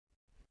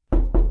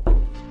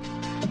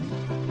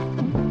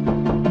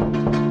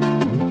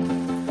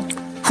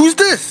Who's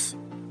this?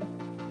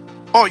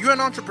 Oh, you're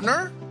an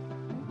entrepreneur?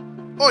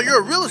 Oh, you're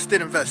a real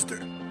estate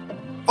investor.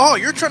 Oh,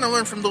 you're trying to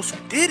learn from those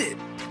who did it.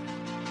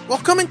 Well,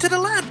 come into the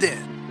lab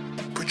then.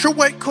 Put your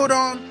white coat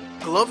on,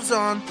 gloves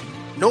on,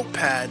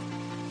 notepad,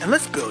 and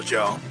let's build,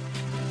 y'all.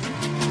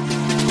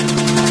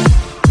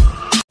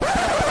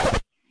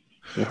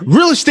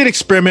 Real estate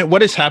experiment.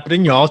 What is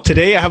happening, y'all?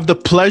 Today, I have the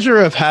pleasure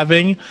of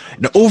having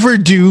an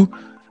overdue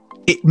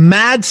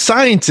mad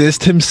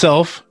scientist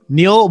himself,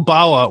 Neil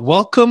Bawa.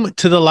 Welcome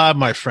to the lab,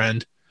 my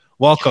friend.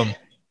 Welcome.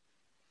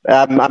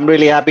 I'm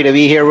really happy to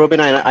be here, Ruben.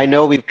 I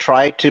know we've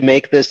tried to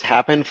make this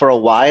happen for a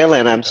while,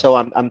 and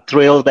I'm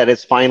thrilled that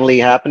it's finally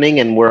happening,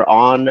 and we're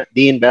on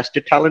the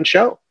Investor Talent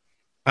Show.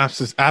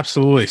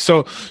 Absolutely.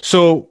 So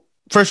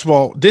first of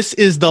all, this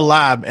is the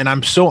lab, and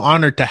I'm so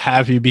honored to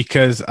have you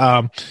because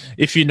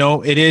if you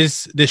know,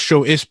 this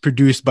show is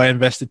produced by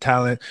Invested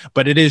Talent,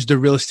 but it is the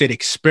real estate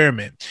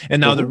experiment.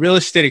 And now the real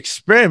estate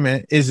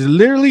experiment is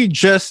literally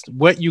just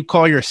what you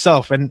call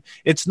yourself. And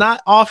it's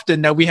not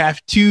often that we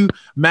have two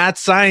mad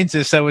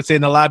scientists, I would say,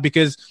 in the lab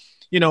because,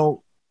 you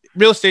know,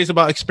 real estate is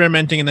about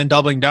experimenting and then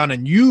doubling down,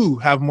 and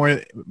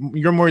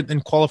you're more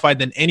than qualified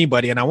than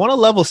anybody. And I want to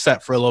level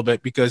set for a little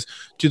bit because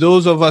to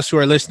those of us who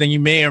are listening, you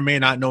may or may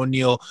not know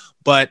Neil,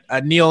 but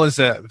Neil is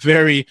a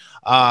very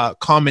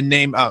common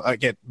name,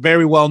 again,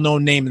 very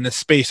well-known name in the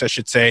space, I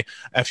should say.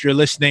 If you're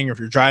listening or if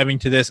you're driving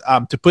to this,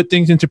 to put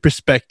things into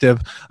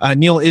perspective,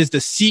 Neil is the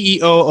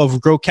CEO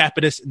of Grow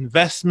Capitalist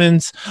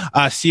Investments,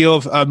 CEO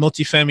of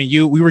Multifamily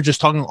U. We were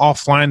just talking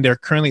offline.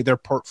 Their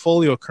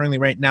portfolio currently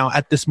right now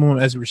at this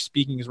moment as we're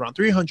speaking is around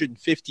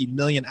 350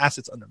 million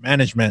assets under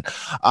management.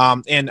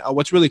 And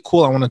what's really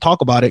cool, I want to talk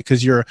about it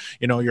because you're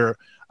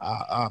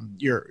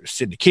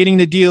syndicating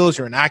the deals,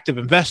 you're an active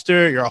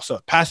investor, you're also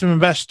a passive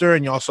investor,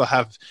 and you also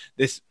have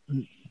this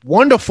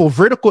wonderful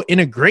vertical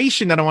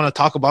integration that I want to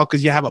talk about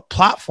because you have a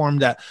platform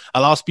that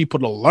allows people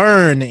to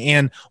learn,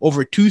 and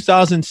over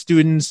 2,000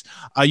 students.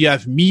 You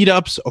have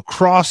meetups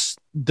across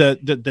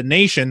the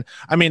nation.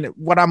 I mean,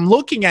 what I'm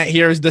looking at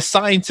here is the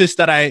scientist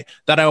that I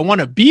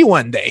want to be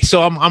one day.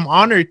 So I'm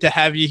honored to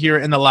have you here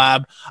in the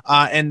lab,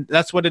 and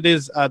that's what it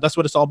is. That's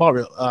what it's all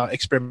about.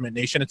 Experiment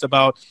Nation. It's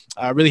about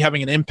really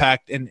having an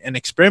impact and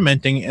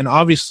experimenting. And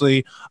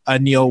obviously,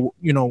 Neil,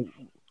 you know,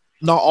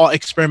 not all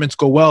experiments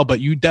go well,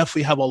 but you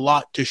definitely have a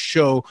lot to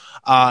show,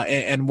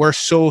 and we're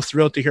so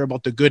thrilled to hear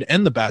about the good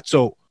and the bad.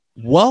 So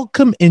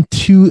welcome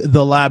into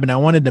the lab, and I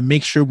wanted to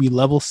make sure we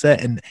level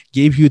set and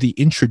gave you the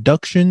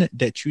introduction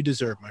that you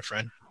deserve, my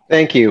friend.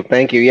 Thank you.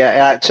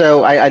 Yeah.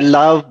 So I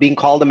love being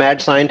called a mad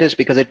scientist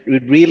because it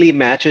really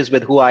matches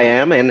with who I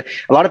am. And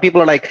a lot of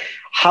people are like,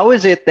 how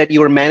is it that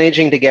you are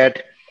managing to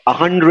get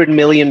 $100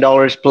 million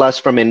plus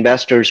from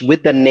investors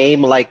with the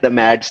name like the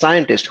mad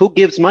scientist? Who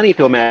gives money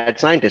to a mad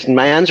scientist? And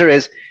my answer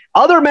is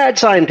other mad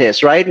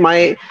scientists, right?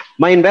 My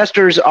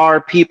investors are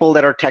people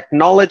that are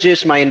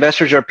technologists. My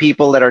investors are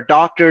people that are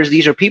doctors.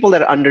 These are people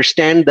that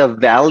understand the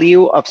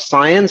value of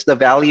science, the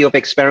value of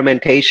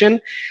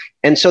experimentation.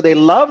 And so they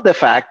love the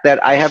fact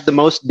that I have the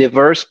most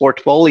diverse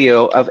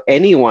portfolio of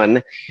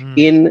anyone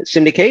in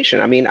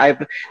syndication. I mean,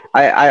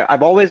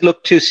 I've always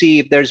looked to see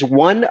if there's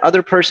one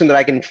other person that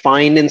I can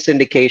find in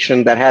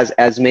syndication that has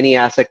as many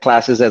asset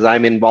classes as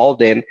I'm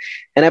involved in.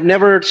 And I've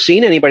never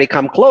seen anybody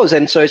come close.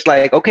 And so it's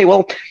like, okay,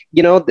 well,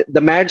 you know, the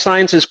mad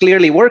science is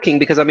clearly working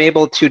because I'm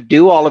able to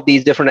do all of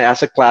these different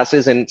asset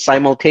classes and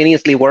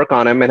simultaneously work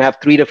on them and have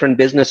 3 different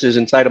businesses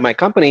inside of my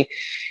company.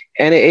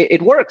 And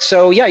it works.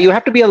 So yeah, you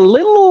have to be a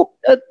little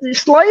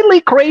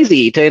slightly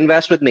crazy to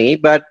invest with me,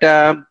 but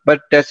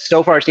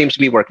so far seems to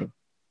be working.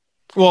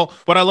 Well,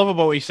 what I love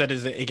about what you said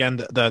is that, again,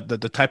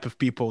 the type of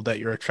people that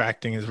you're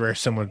attracting is very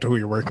similar to who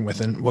you're working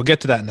with, and we'll get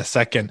to that in a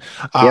second.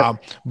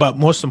 But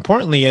most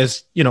importantly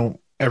is, you know,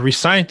 every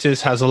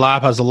scientist has a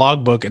lab, has a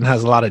logbook, and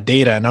has a lot of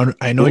data. And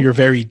I know you're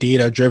very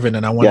data driven,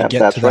 and I want to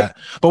get to that.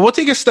 But we'll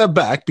take a step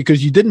back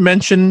because you did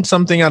mention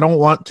something I don't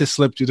want to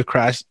slip through the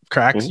cracks.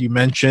 You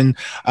mentioned,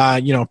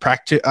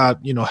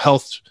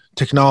 health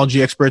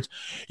technology experts.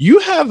 You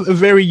have a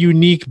very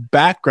unique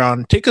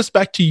background. Take us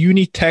back to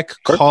Unitech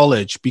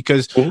College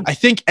because I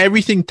think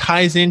everything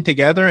ties in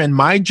together. And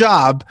my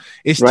job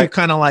is to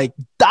kind of like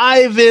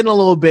dive in a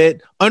little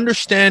bit,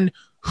 understand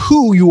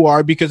who you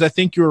are, because I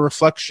think you're a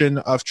reflection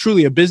of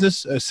truly a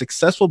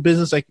successful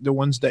business like the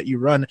ones that you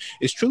run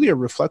is truly a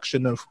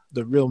reflection of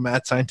the real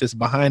mad scientists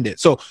behind it.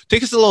 So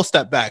take us a little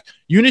step back.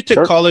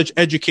 Unitech College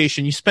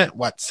education, you spent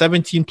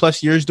 17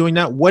 plus years doing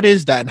that. What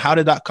is that and how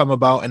did that come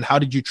about and how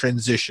did you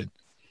transition?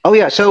 Oh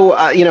yeah. So,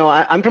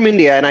 I'm from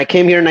India and I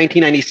came here in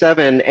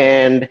 1997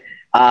 and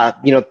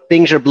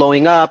things are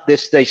blowing up.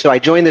 So I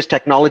joined this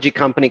technology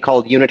company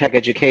called Unitech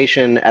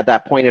Education. At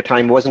that point in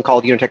time, it wasn't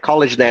called Unitech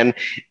College then.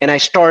 And I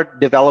started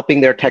developing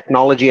their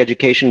technology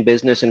education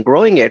business and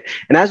growing it.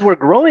 And as we're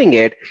growing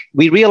it,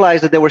 we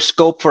realized that there was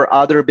scope for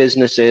other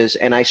businesses.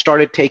 And I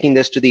started taking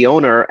this to the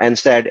owner and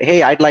said,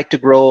 hey, I'd like to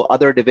grow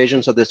other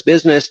divisions of this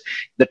business.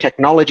 The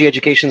technology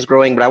education is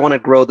growing, but I want to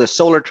grow the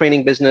solar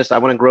training business. I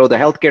want to grow the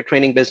healthcare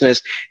training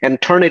business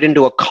and turn it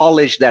into a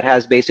college that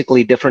has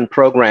basically different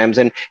programs.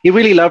 And he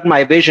really loved my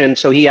my vision.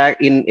 So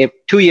in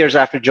 2 years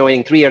after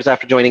joining, 3 years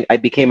after joining, I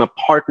became a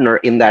partner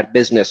in that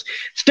business.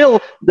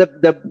 Still,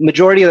 the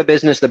majority of the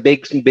business, the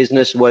big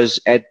business, was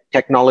at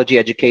technology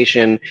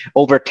education.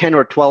 Over 10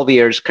 or 12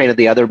 years, kind of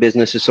the other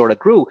businesses sort of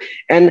grew.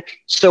 And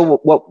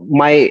so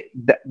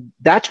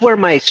that's where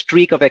my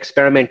streak of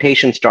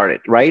experimentation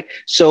started, right?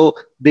 So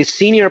the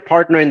senior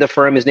partner in the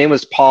firm, his name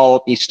was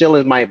Paul. He still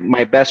is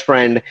my best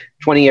friend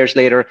 20 years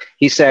later.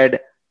 He said,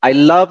 I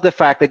love the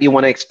fact that you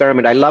want to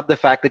experiment. I love the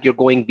fact that you're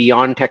going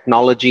beyond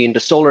technology into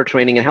solar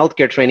training and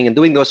healthcare training and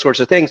doing those sorts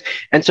of things.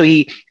 And so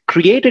he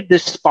created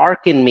this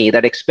spark in me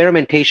that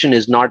experimentation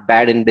is not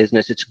bad in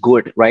business. It's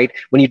good, right?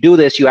 When you do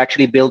this, you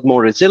actually build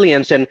more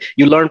resilience and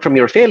you learn from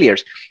your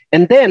failures.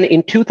 And then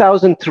in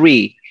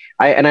 2003,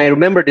 I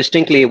remember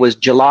distinctly, it was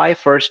July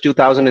 1st,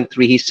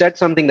 2003, he said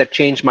something that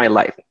changed my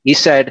life. He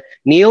said,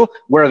 Neil,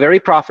 we're a very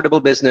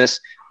profitable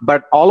business,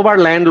 but all of our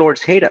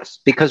landlords hate us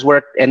because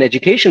we're an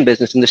education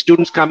business and the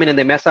students come in and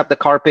they mess up the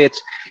carpets.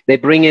 They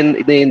bring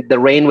in the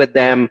rain with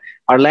them.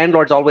 Our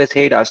landlords always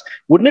hate us.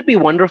 Wouldn't it be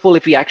wonderful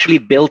if we actually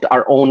built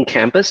our own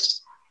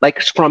campus,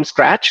 like from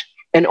scratch?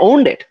 And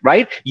owned it,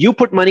 right? You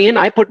put money in,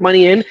 I put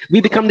money in, we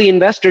become the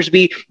investors,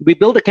 we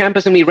build a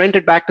campus and we rent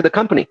it back to the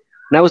company.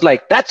 And I was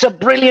like, that's a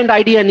brilliant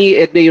idea,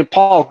 Neil.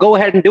 Paul, go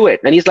ahead and do it.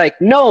 And he's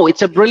like, no,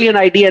 it's a brilliant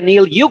idea,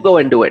 Neil, you go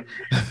and do it.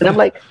 And I'm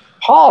like,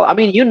 Paul, I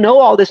mean, you know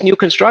all this new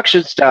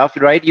construction stuff,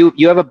 right?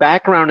 You have a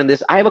background in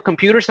this. I have a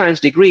computer science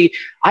degree.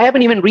 I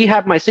haven't even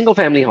rehabbed my single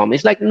family home.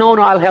 He's like, no,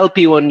 I'll help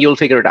you and you'll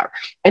figure it out.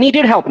 And he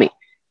did help me.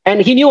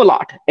 And he knew a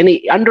lot. And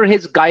under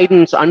his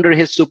guidance, under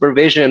his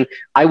supervision,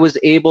 I was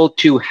able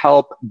to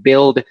help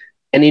build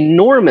an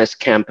enormous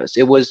campus.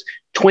 It was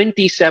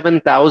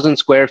 27,000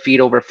 square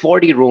feet, over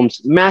 40 rooms,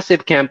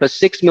 massive campus,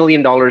 $6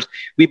 million.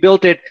 We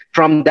built it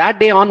from that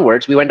day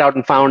onwards. We went out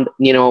and found,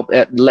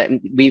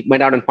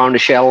 a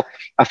shell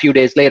a few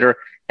days later.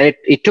 And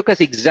it took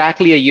us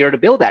exactly a year to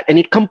build that. And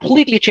it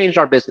completely changed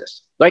our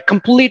business, right?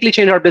 Completely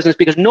changed our business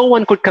because no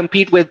one could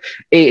compete with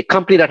a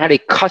company that had a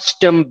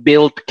custom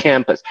built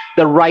campus,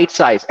 the right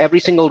size,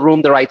 every single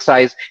room, the right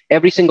size,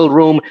 every single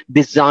room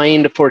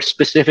designed for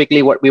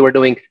specifically what we were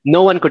doing.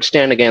 No one could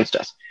stand against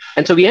us.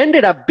 And so we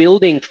ended up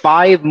building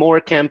 5 more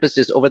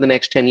campuses over the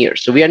next 10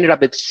 years. So we ended up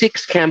with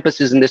 6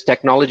 campuses in this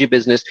technology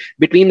business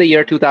between the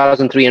year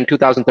 2003 and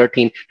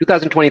 2013.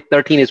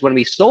 2013 is when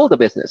we sold the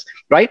business,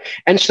 right?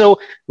 And so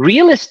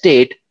real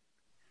estate,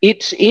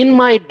 it's in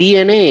my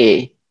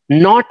DNA,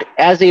 not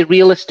as a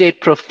real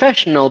estate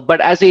professional, but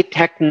as a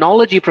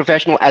technology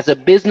professional, as a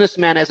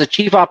businessman, as a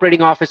chief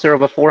operating officer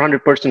of a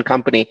 400-person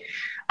company.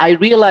 I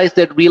realized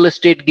that real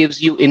estate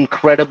gives you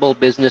incredible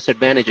business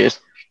advantages.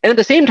 And at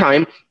the same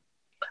time,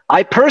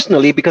 I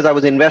personally, because I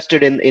was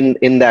invested in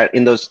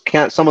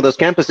some of those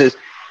campuses,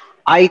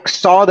 I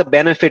saw the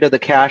benefit of the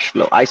cash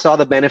flow. I saw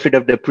the benefit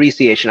of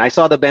depreciation. I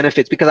saw the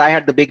benefits because I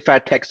had the big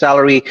fat tech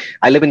salary.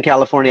 I live in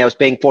California. I was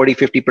paying 40,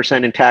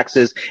 50% in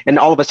taxes. And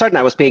all of a sudden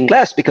I was paying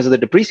less because of the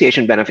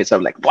depreciation benefits.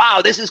 I'm like,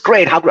 wow, this is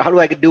great. How do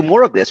I do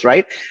more of this,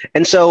 right?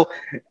 And so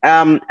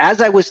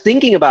as I was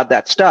thinking about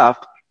that stuff,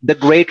 the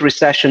Great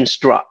Recession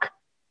struck.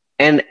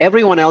 And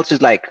everyone else is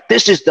like,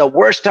 this is the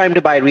worst time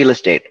to buy real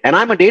estate. And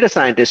I'm a data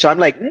scientist. So I'm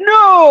like,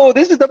 no,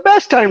 this is the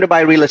best time to buy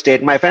real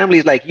estate. My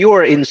family's like,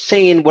 you're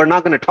insane. We're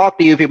not going to talk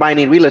to you if you buy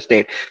any real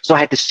estate. So I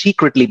had to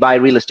secretly buy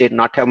real estate and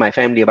not tell my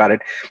family about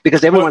it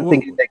because everyone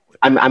thinks like,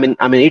 I'm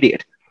an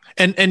idiot.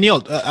 And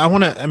Neil,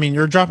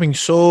 you're dropping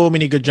so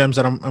many good gems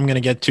that I'm going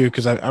to get to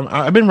because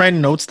I've been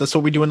writing notes. That's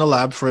what we do in the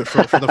lab for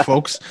the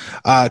folks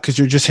because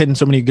you're just hitting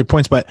so many good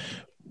points. But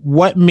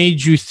what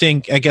made you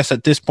think, I guess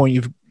at this point,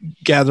 you've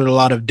gathered a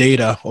lot of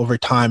data over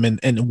time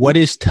and what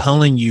is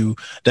telling you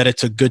that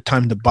it's a good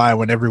time to buy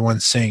when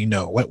everyone's saying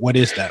no? What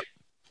is that?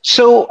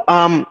 So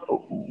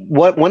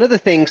one of the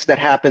things that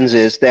happens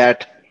is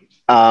that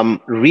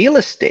real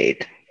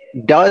estate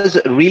does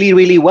really,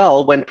 really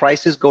well when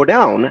prices go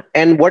down.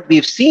 And what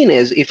we've seen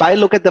is if I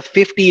look at the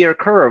 50-year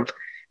curve,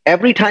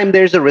 every time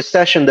there's a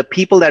recession, the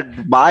people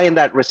that buy in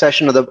that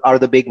recession are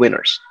the big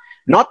winners.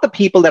 Not the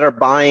people that are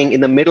buying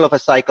in the middle of a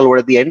cycle or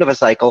at the end of a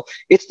cycle.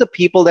 It's the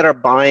people that are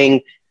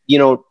buying,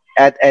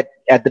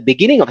 at the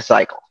beginning of a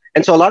cycle.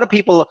 And so a lot of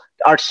people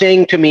are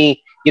saying to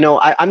me,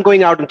 I'm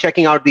going out and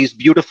checking out these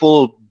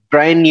beautiful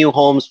brand new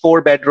homes,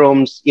 4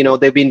 bedrooms,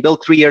 they've been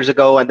built 3 years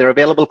ago and they're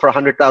available for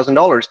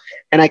 $100,000.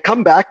 And I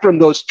come back from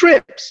those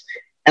trips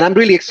and I'm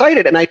really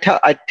excited. And I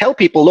tell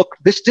people, look,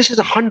 this is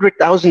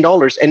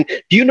 $100,000. And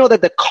do you know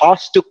that the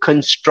cost to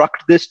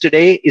construct this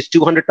today is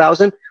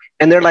 $200,000?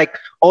 And they're like,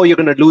 oh, you're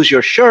going to lose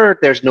your shirt.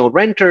 There's no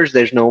renters.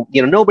 There's no,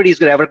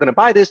 nobody's ever going to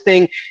buy this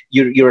thing.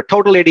 You're a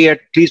total idiot.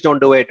 Please don't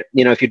do it.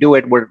 If you do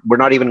it, we're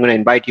not even going to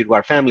invite you to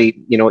our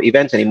family,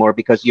 events anymore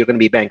because you're going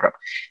to be bankrupt.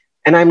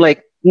 And I'm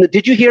like,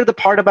 did you hear the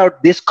part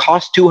about this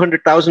cost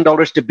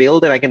 $200,000 to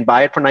build and I can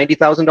buy it for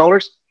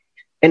 $90,000?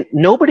 And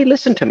nobody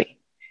listened to me.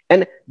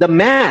 And the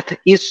math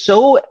is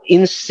so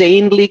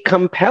insanely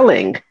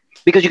compelling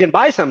because you can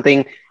buy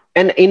something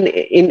and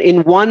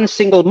in one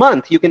single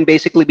month, you can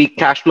basically be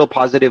cash flow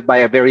positive by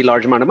a very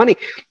large amount of money.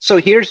 So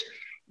here's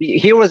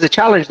here was the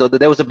challenge, though, that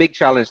there was a big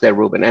challenge there,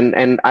 Ruben,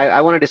 and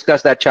I want to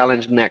discuss that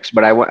challenge next.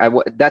 But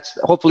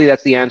hopefully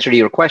that's the answer to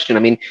your question. I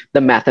mean,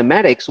 the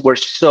mathematics were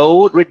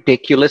so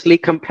ridiculously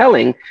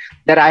compelling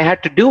that I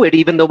had to do it,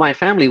 even though my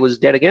family was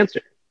dead against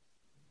it.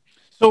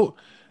 So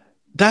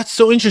that's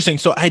so interesting.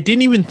 So I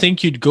didn't even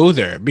think you'd go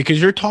there,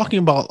 because you're talking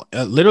about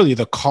literally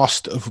the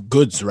cost of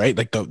goods, right?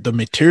 Like the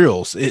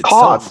materials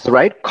itself. COGS,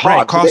 right? COGS.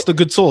 Right, cost of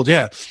goods sold.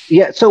 Yeah.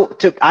 Yeah. So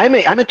I'm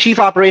a chief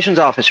operations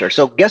officer.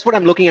 So guess what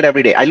I'm looking at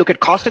every day? I look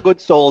at cost of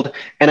goods sold,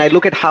 and I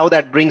look at how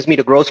that brings me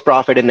to gross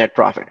profit and net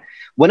profit.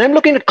 When I'm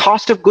looking at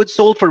cost of goods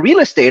sold for real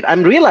estate,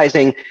 I'm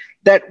realizing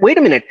that, wait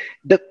a minute,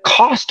 the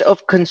cost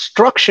of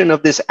construction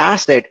of this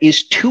asset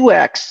is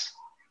 2x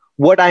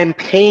what I'm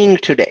paying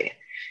today.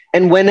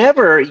 And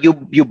whenever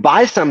you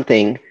buy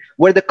something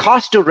where the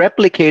cost to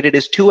replicate it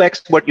is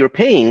 2x what you're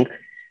paying,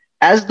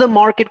 as the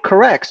market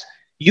corrects,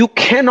 you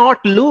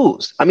cannot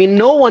lose. I mean,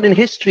 no one in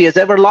history has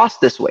ever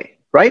lost this way,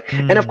 right?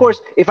 And of course,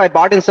 if I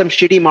bought in some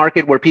shitty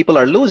market where people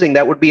are losing,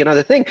 that would be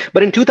another thing.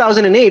 But in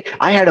 2008,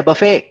 I had a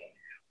buffet.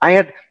 I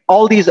had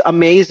all these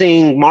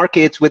amazing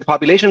markets with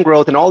population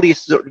growth and all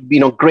these,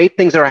 great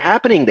things that are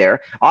happening there.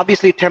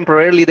 Obviously,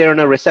 temporarily, they're in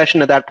a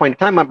recession at that point in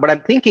time. But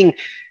I'm thinking,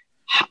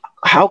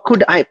 how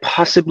could I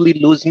possibly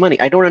lose money?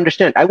 I don't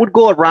understand. I would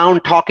go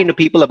around talking to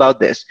people about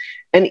this,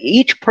 and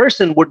each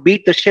person would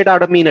beat the shit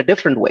out of me in a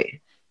different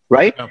way,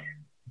 right? Yeah.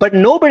 But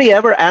nobody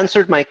ever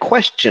answered my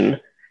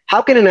question.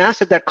 How can an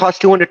asset that costs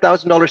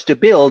 $200,000 to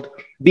build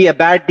be a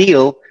bad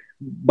deal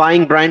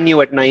buying brand new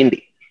at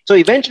 90? So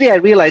eventually I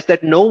realized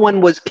that no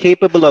one was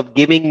capable of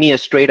giving me a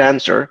straight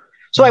answer.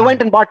 So I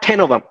went and bought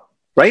 10 of them,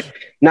 right?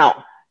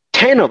 Now,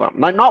 10 of them,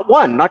 not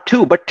one, not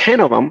two, but 10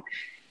 of them.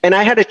 And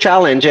I had a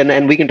challenge,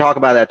 and we can talk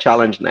about that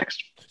challenge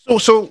next.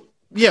 So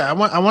yeah, I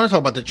want to talk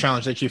about the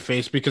challenge that you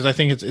faced, because I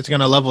think it's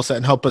going to level set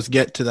and help us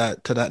get to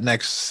that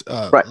next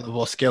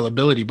level of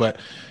scalability. But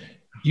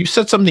you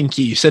said something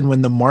key. You said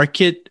when the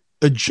market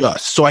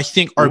adjusts. So I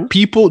think,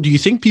 do you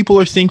think people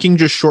are thinking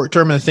just short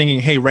term and thinking,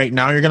 hey, right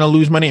now you're going to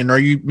lose money? And are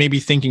you maybe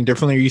thinking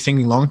differently? Are you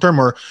thinking long term,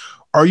 or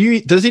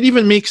does it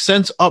even make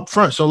sense up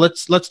front? So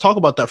let's talk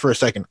about that for a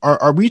second.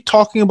 Are we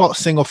talking about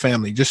single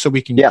family, just so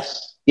we can?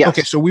 Yes. Yes.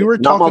 Okay, so we're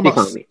talking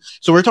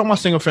about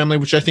single family,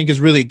 which I think is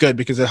really good,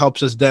 because it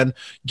helps us then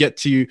get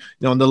to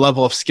the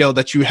level of scale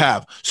that you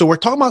have. So we're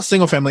talking about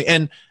single family,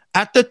 and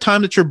at the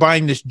time that you're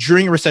buying this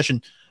during a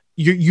recession,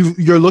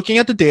 you're looking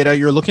at the data,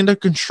 you're looking at the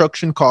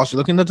construction costs, you're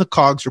looking at the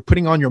COGS, you're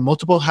putting on your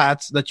multiple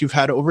hats that you've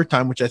had over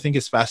time, which I think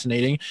is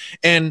fascinating.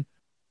 And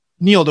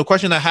Neil, the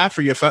question I have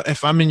for you,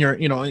 if I'm in your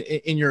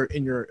in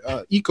your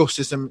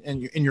ecosystem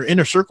and in your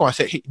inner circle, I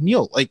say, hey,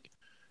 Neil,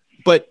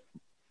 but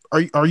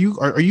are you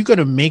going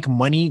to make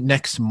money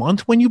next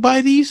month when you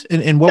buy these?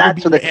 And what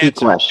that's would be the key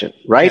question,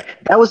 right? Yeah.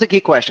 That was the key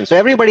question. So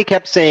everybody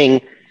kept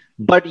saying,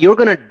 but you're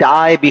going to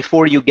die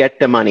before you get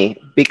the money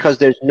because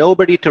there's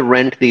nobody to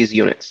rent these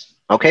units.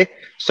 Okay.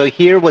 So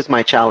here was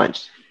my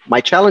challenge.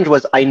 My challenge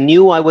was, I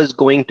knew I was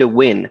going to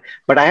win,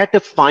 but I had to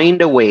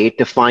find a way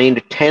to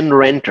find 10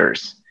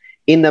 renters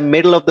in the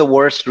middle of the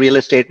worst real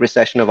estate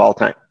recession of all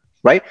time.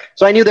 Right.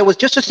 So I knew there was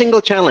just a single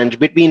challenge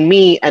between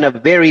me and a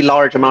very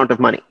large amount of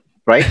money.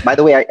 Right. By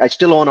the way, I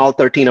still own all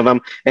 13 of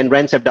them, and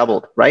rents have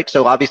doubled. Right.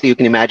 So obviously you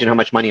can imagine how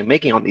much money I'm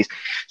making on these.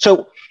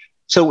 So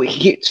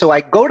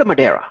I go to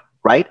Madeira,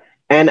 right?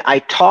 And I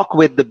talk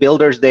with the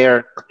builders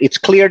there. It's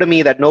clear to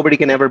me that nobody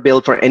can ever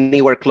build for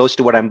anywhere close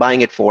to what I'm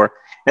buying it for.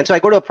 And so I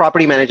go to a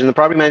property manager, and the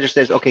property manager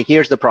says, okay,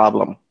 here's the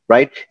problem,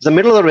 right? It's the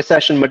middle of the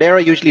recession.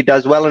 Madeira usually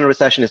does well in a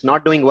recession. It's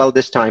not doing well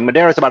this time.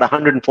 Madeira is about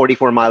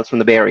 144 miles from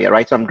the Bay Area,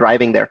 right? So I'm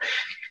driving there.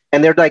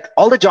 And they're like,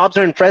 all the jobs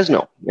are in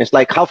Fresno. It's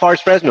like, how far is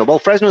Fresno? Well,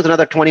 Fresno is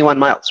another 21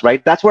 miles,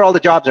 right? That's where all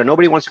the jobs are.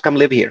 Nobody wants to come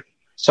live here.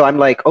 So I'm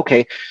like,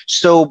 okay,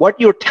 so what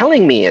you're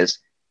telling me is,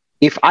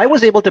 if I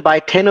was able to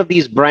buy 10 of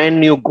these brand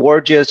new,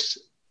 gorgeous,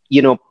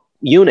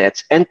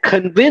 units and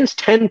convince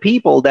 10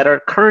 people that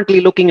are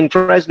currently looking in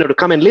Fresno to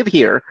come and live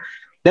here,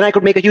 then I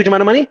could make a huge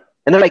amount of money.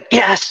 And they're like,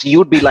 yes,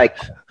 you'd be like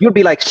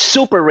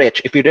super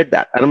rich if you did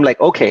that. And I'm like,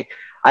 okay,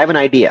 I have an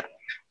idea.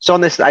 So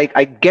on this, I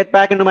get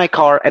back into my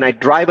car and I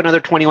drive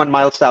another 21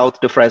 miles south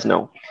to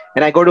Fresno,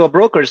 and I go to a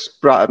broker's,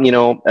 place,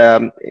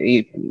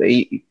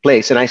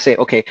 and I say,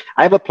 okay,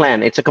 I have a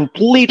plan. It's a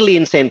completely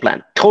insane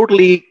plan,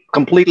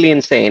 completely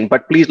insane,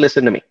 but please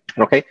listen to me.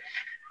 Okay.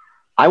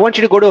 I want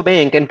you to go to a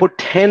bank and put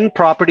 10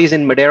 properties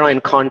in Madeira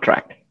in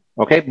contract.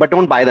 Okay. But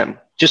don't buy them.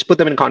 Just put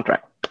them in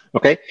contract.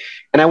 Okay.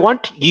 And I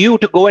want you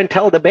to go and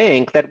tell the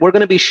bank that we're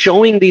going to be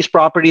showing these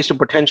properties to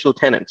potential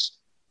tenants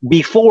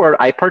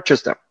before I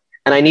purchase them.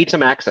 And I need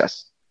some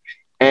access.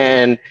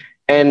 And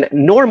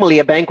normally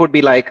a bank would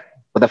be like,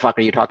 what the fuck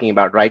are you talking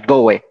about? Right? Go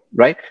away.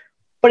 Right?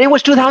 But it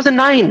was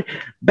 2009.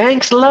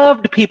 Banks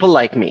loved people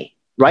like me.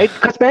 Right?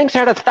 Because banks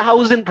had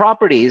 1,000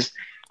 properties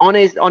on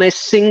a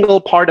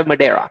single part of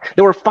Madeira.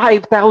 There were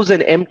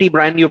 5,000 empty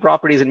brand new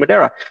properties in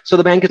Madeira. So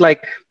the bank is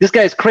like, this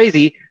guy is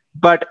crazy,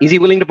 but is he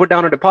willing to put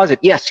down a deposit?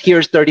 Yes,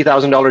 here's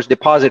 $30,000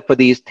 deposit for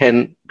these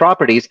 10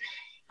 properties.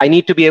 I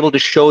need to be able to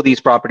show these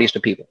properties to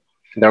people.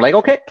 They're like,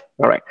 okay,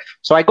 all right.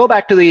 So I go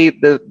back to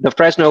the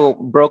Fresno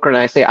broker and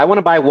I say, I want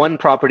to buy one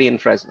property in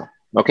Fresno.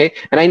 Okay.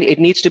 And it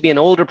needs to be an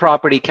older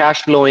property,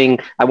 cash flowing.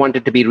 I want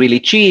it to be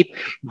really cheap,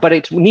 but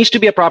it needs to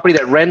be a property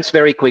that rents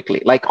very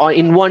quickly. Like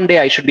in one day,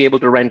 I should be able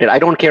to rent it. I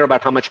don't care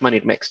about how much money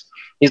it makes.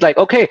 He's like,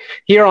 okay,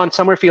 here on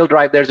Summerfield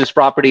Drive, there's this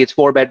property. It's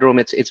 4-bedroom.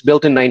 It's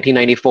built in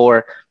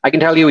 1994. I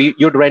can tell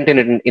you'd rent it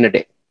in a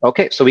day.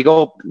 Okay. So we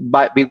go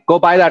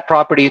buy that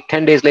property.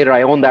 10 days later,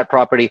 I own that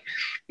property.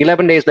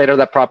 11 days later,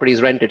 that property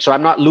is rented. So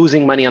I'm not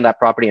losing money on that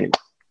property anymore.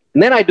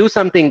 And then I do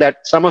something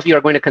that some of you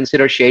are going to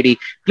consider shady.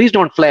 Please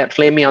don't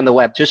flame me on the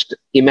web. Just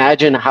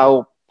imagine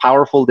how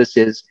powerful this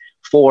is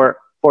for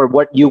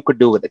what you could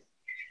do with it.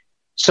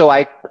 So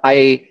I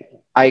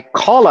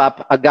call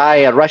up a guy,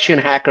 a Russian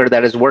hacker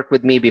that has worked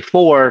with me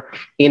before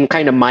in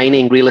kind of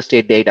mining real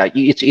estate data.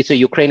 It's a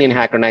Ukrainian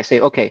hacker. And I say,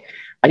 okay,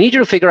 I need you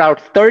to figure out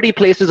 30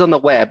 places on the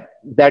web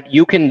that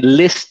you can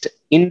list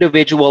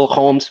individual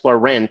homes for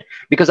rent,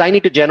 because I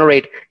need to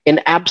generate an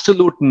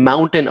absolute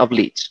mountain of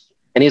leads.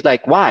 And he's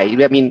like, why?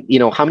 I mean,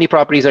 how many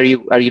properties are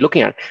you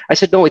looking at? I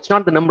said, no, it's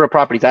not the number of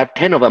properties. I have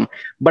 10 of them,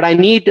 but I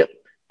need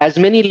as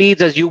many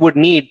leads as you would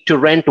need to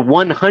rent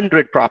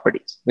 100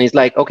 properties. And he's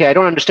like, okay, I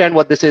don't understand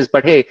what this is,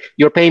 but hey,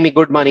 you're paying me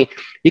good money.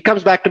 He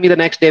comes back to me the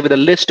next day with a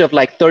list of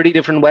like 30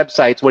 different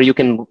websites where you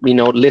can,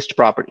 list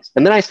properties.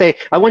 And then I say,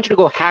 I want you to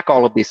go hack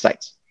all of these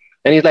sites.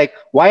 And he's like,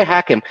 why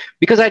hack him?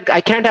 Because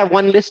I can't have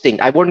one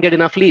listing. I won't get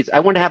enough leads. I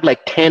want to have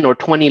like 10 or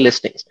 20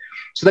 listings.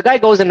 So the guy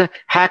goes and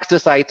hacks the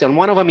sites. And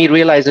one of them, he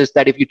realizes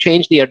that if you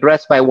change the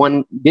address by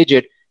one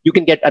digit, you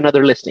can get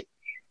another listing.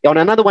 On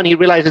another one, he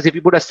realizes if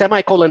you put a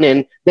semicolon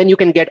in, then you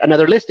can get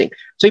another listing.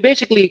 So he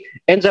basically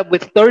ends up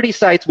with 30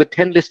 sites with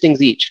 10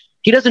 listings each.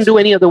 He doesn't do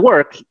any of the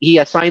work. He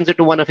assigns it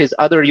to one of his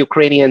other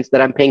Ukrainians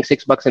that I'm paying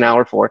 $6 an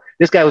hour for.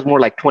 This guy was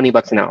more like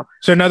 $20 an hour.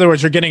 So in other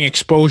words, you're getting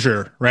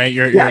exposure, right?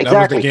 Yeah, exactly.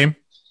 That was the game.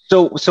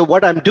 So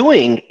what I'm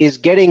doing is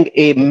getting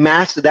a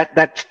mass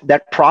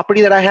that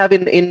property that I have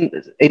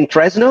in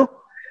Fresno,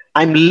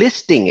 I'm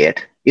listing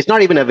it. It's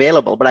not even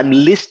available, but I'm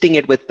listing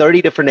it with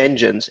 30 different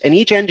engines, and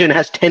each engine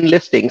has 10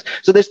 listings.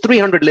 So there's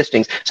 300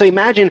 listings. So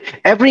imagine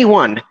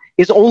everyone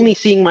is only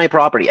seeing my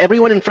property.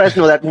 Everyone in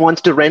Fresno that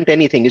wants to rent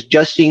anything is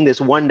just seeing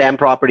this one damn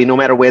property no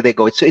matter where they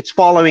go. It's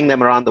following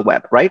them around the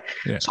web, right?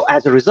 Yeah. So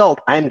as a result,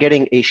 I'm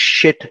getting a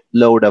shit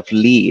load of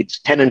leads,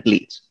 tenant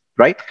leads.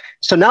 Right.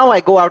 So now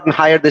I go out and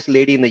hire this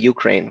lady in the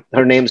Ukraine.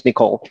 Her name's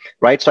Nicole.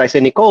 Right. So I say,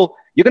 Nicole,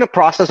 you're going to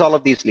process all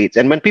of these leads.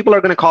 And when people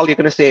are going to call, you're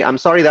going to say, I'm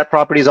sorry, that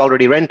property is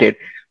already rented,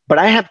 but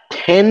I have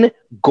 10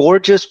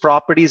 gorgeous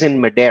properties in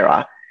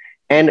Madera.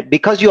 And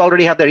because you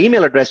already have their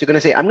email address, you're going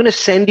to say, I'm going to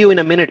send you in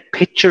a minute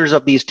pictures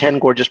of these 10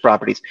 gorgeous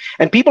properties.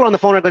 And people on the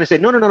phone are going to say,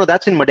 no,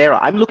 that's in Madera.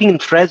 I'm looking in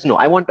Fresno.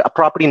 I want a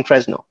property in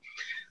Fresno.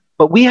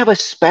 But we have a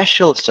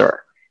special,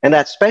 sir. And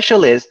that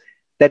special is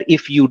that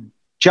if you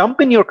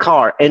jump in your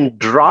car and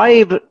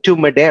drive to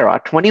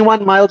Madera,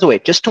 21 miles away,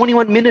 just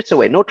 21 minutes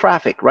away, no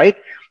traffic, right?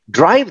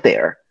 Drive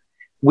there.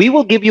 We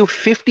will give you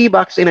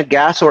 $50 in a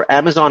gas or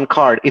Amazon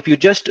card if you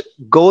just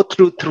go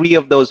through 3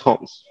 of those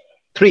homes.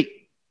 3.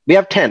 We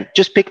have 10.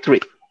 Just pick 3,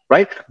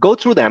 right? Go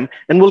through them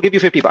and we'll give you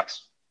 $50.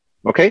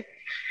 Okay?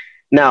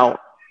 Now,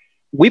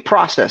 we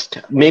processed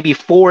maybe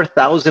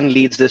 4,000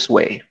 leads this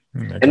way.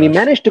 And we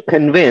managed to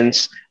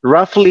convince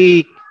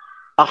roughly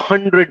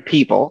 100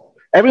 people.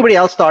 Everybody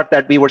else thought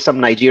that we were some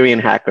Nigerian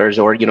hackers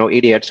or,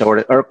 idiots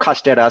or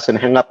cussed at us and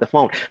hung up the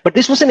phone. But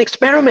this was an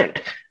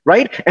experiment,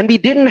 right? And we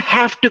didn't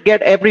have to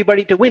get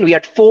everybody to win. We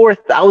had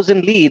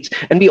 4,000 leads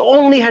and we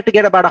only had to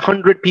get about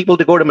 100 people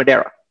to go to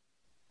Madera,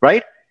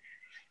 right?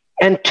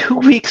 And 2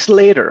 weeks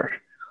later,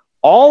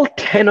 all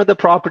 10 of the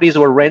properties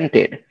were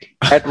rented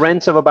at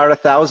rents of about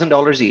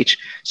 $1,000 each.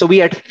 So we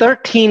had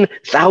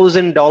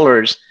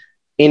 $13,000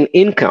 in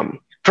income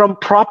from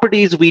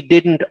properties we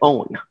didn't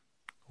own.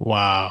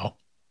 Wow.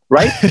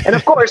 Right? And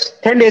of course,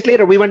 10 days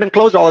later, we went and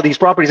closed all of these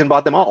properties and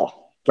bought them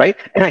all. Right?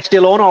 And I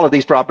still own all of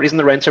these properties and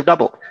the rents have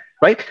doubled.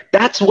 Right?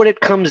 That's what it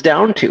comes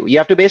down to. You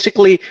have to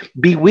basically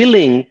be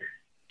willing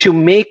to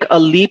make a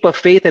leap of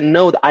faith and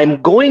know that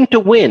I'm going to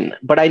win,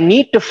 but I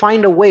need to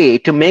find a way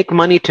to make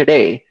money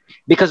today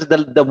because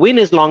the win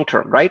is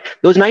long-term, right?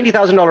 Those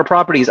 $90,000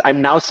 properties,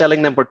 I'm now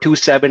selling them for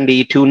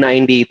 $270,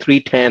 $290,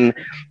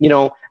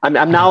 $310.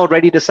 I'm now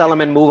ready to sell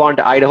them and move on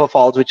to Idaho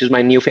Falls, which is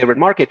my new favorite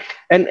market.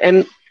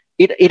 And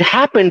it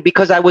happened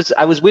because I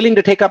was willing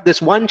to take up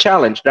this one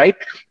challenge, right?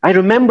 I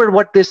remember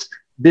what this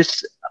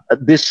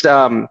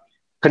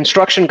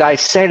construction guy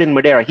said in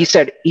Madera. He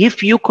said,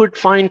 if you could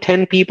find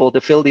 10 people to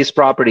fill these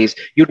properties,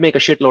 you'd make a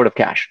shitload of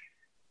cash.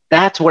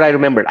 That's what I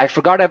remembered. I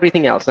forgot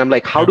everything else. And I'm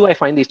like, how do I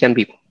find these 10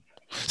 people?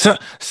 So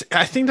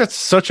I think that's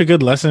such a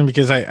good lesson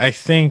because I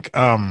think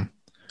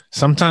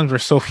sometimes we're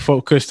so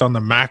focused on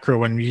the macro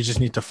when we just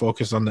need to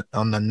focus on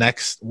the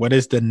next. What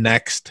is the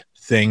next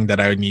thing that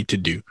I would need to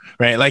do,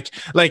 right?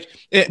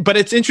 But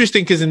it's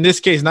interesting because in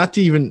this case, not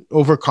to even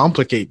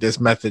overcomplicate this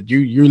method,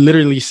 you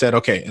literally said,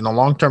 okay, in the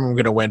long term, I'm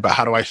going to win, but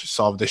how do I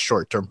solve this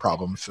short-term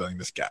problem of filling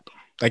this gap?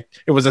 Like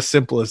it was as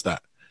simple as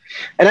that.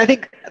 And I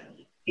think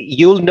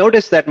you'll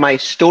notice that my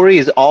story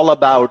is all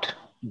about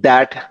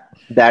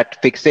that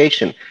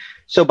fixation.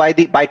 So by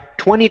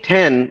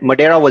 2010,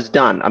 Madeira was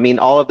done. I mean,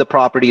 all of the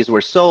properties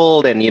were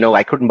sold, and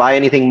I couldn't buy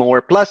anything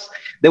more. Plus,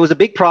 there was a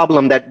big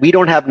problem that we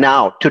don't have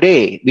now.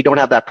 Today, we don't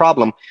have that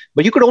problem.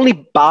 But you could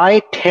only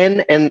buy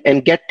 10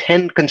 and get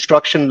 10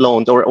 construction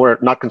loans, or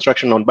not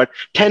construction loan, but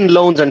 10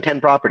 loans on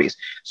 10 properties.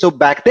 So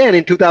back then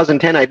in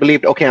 2010, I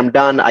believed, okay, I'm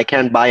done. I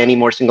can't buy any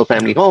more single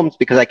family homes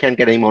because I can't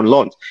get any more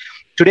loans.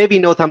 Today, we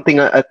know something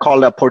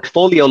called a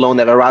portfolio loan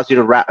that allows you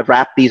to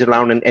wrap these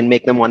around and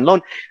make them one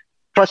loan.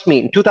 Trust me,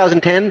 in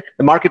 2010,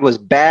 the market was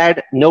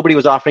bad. Nobody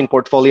was offering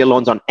portfolio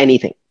loans on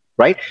anything,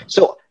 right?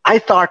 So I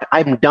thought,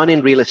 I'm done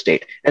in real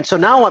estate. And so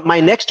now my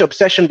next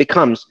obsession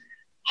becomes,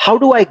 how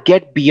do I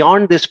get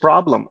beyond this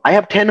problem? I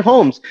have 10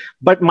 homes,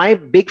 but my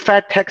big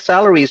fat tech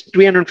salary is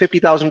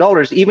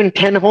 $350,000. Even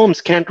 10 homes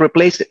can't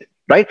replace it,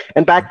 right?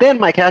 And back then,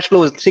 my cash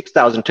flow was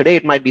 6,000. Today,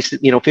 it might be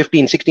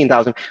 15,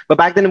 16,000. But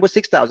back then, it was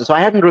 6,000. So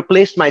I hadn't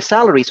replaced my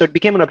salary. So it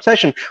became an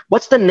obsession.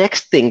 What's the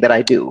next thing that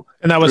I do?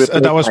 And that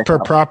was per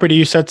property.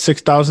 You said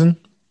 6,000.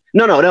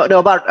 No.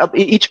 About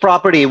each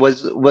property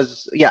was about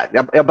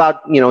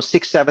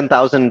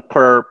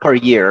 6,000-7,000 per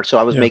year. So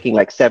I was making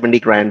like 70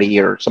 grand a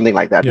year, something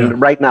like that. Yeah. And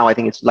right now, I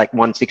think it's like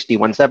 160,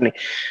 170.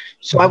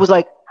 So I was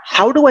like,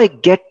 how do I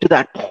get to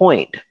that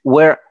point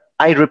where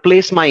I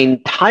replace my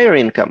entire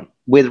income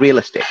with real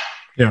estate?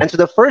 Yeah. And so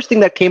the first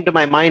thing that came to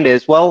my mind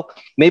is, well,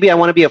 maybe I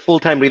want to be a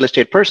full-time real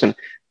estate person.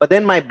 But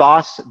then my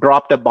boss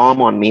dropped a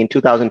bomb on me in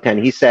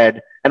 2010. He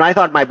said, and I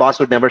thought my boss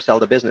would never sell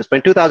the business. But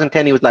in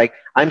 2010, he was like,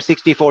 I'm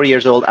 64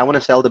 years old. I want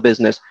to sell the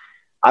business.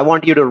 I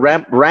want you to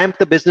ramp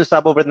the business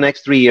up over the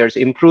next 3 years,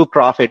 improve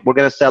profit. We're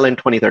going to sell in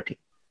 2013.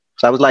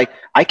 So I was like,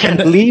 I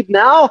can't leave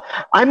now.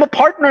 I'm a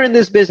partner in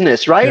this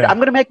business, right? Yeah. I'm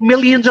going to make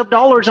millions of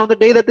dollars on the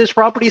day that this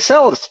property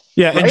sells.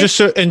 Yeah. Right?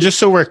 And just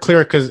so we're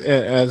clear, because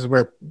as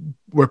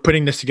we're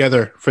putting this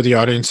together for the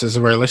audiences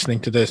who are listening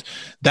to this,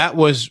 that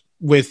was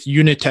with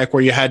Unitech,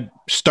 where you had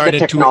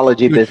started the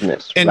technology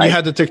business, and right? You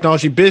had the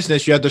technology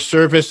business, you had the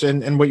service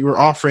and what you were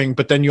offering,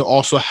 but then you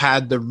also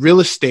had the real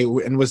estate.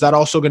 And was that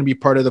also going to be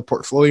part of the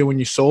portfolio when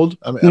you sold?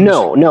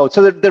 No.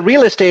 So the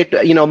real estate,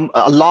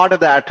 a lot of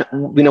that,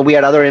 we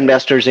had other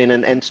investors in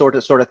and sort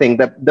of thing.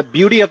 The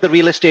beauty of the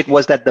real estate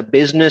was that the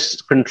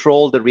business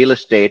controlled the real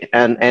estate,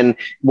 and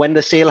when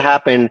the sale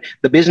happened,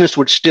 the business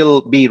would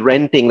still be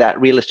renting that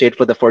real estate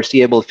for the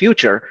foreseeable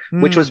future,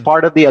 which was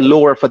part of the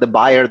allure for the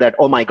buyer that,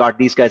 oh my God,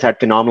 these guys had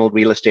phenomenal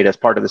real estate as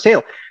part of the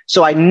sale.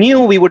 So I knew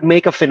we would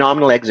make a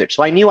phenomenal exit.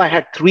 So I knew I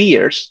had 3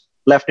 years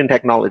left in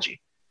technology.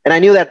 And I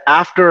knew that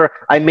after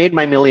I made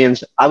my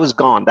millions, I was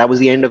gone. That was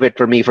the end of it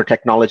for me for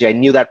technology. I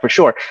knew that for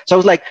sure. So I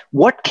was like,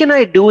 what can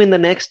I do in the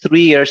next 3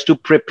 years to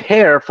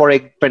prepare for a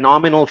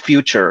phenomenal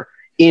future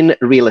in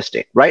real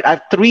estate, right? I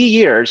have 3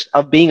 years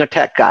of being a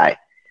tech guy.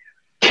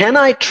 Can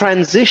I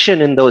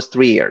transition in those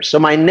 3 years? So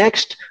my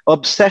next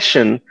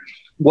obsession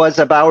was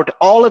about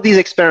all of these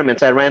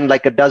experiments. I ran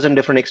like a dozen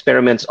different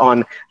experiments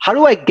on how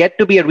do I get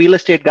to be a real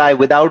estate guy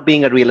without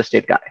being a real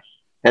estate guy?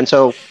 And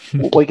so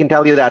we can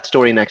tell you that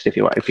story next if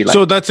you like.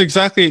 So that's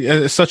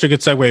exactly such a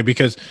good segue,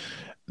 because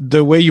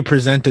the way you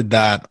presented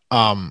that,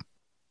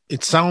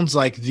 it sounds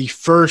like the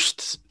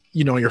first,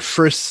 your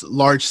first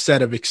large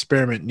set of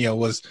experiment, Neil,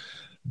 was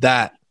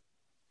that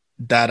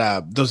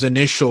those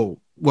initial,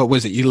 what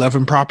was it,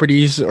 11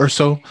 properties or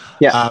so?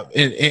 Yeah.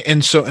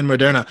 And so in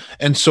Moderna.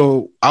 And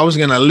so I was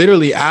going to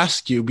literally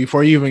ask you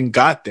before you even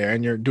got there,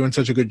 and you're doing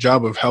such a good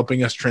job of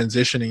helping us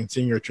transitioning and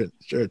seeing your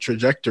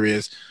trajectory,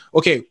 is,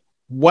 okay,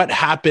 what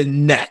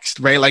happened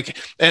next, right? Like,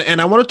 and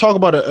I want to talk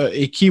about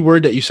a key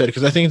word that you said,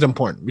 because I think it's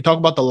important. We talk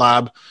about the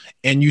lab,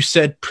 and you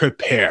said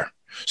prepare.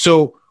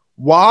 So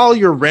while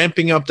you're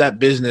ramping up that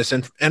business,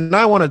 and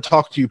I want to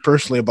talk to you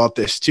personally about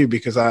this too,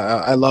 because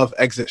I love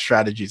exit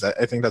strategies.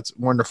 I think that's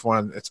wonderful.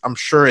 And I'm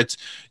sure it's,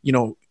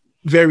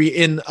 very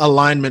in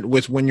alignment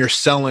with when you're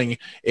selling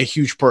a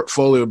huge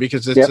portfolio,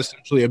 because it's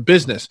essentially a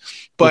business.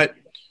 But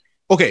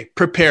okay,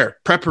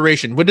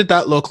 preparation. What did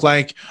that look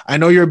like? I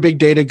know you're a big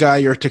data guy,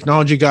 you're a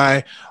technology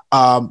guy.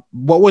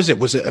 What was it?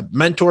 Was it a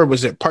mentor?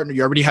 Was it a partner?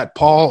 You already had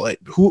Paul.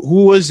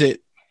 Who was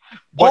it?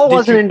 Paul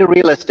wasn't into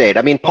real estate.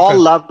 I mean, Paul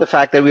loved the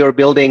fact that we were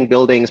building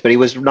buildings, but he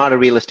was not a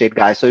real estate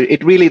guy. So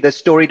the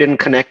story didn't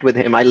connect with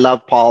him. I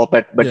love Paul,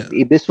 but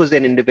this was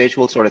an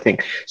individual sort of thing.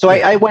 So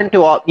I went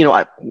to all,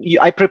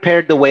 I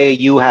prepared the way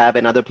you have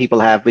and other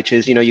people have, which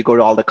is, you go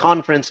to all the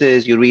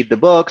conferences, you read the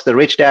books, The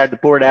Rich Dad, The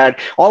Poor Dad,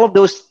 all of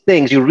those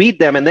things, you read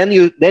them. And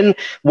then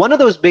one of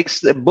those big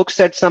books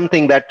said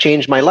something that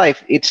changed my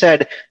life. It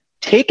said,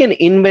 take an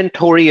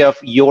inventory of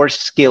your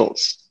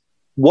skills.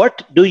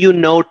 What do you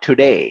know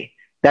today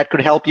that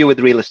could help you with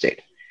real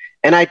estate?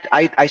 And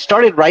I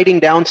started writing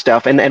down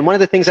stuff. And one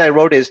of the things I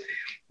wrote is,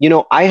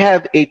 I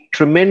have a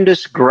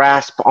tremendous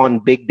grasp on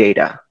big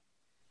data.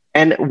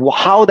 and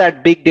how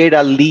that big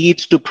data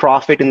leads to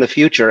profit in the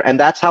future. And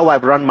that's how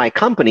I've run my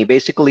company,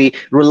 basically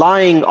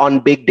relying on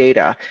big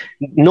data,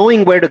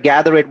 knowing where to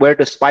gather it, where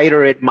to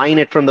spider it, mine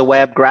it from the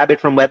web, grab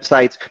it from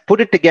websites, put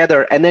it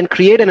together, and then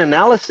create an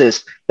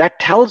analysis that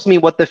tells me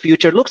what the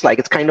future looks like.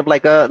 It's kind of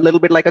like a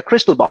little bit like a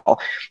crystal ball.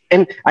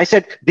 And I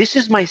said, this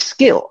is my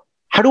skill.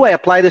 How do I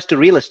apply this to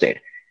real estate?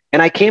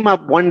 And I came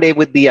up one day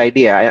with the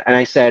idea, and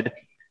I said,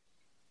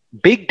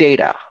 big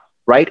data,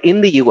 right,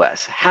 in the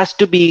US has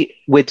to be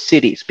with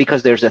cities,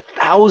 because there's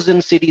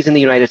 1,000 cities in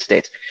the United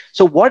States.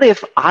 So what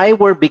if I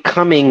were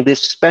becoming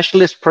this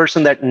specialist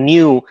person that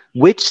knew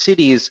which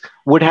cities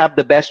would have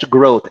the best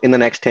growth in the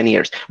next 10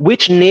 years?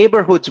 Which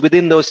neighborhoods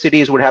within those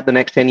cities would have the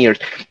next 10 years?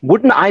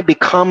 Wouldn't I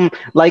become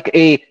like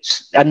a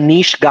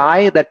niche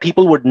guy that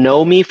people would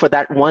know me for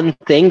that one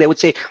thing? They would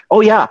say,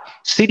 oh yeah,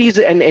 cities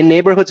and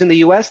neighborhoods in the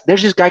US,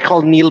 there's this guy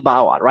called Neil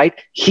Bawa, right?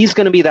 He's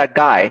going to be that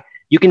guy.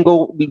 You can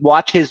go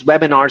watch his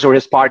webinars or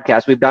his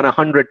podcast. We've done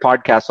 100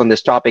 podcasts on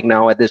this topic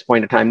now at this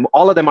point in time.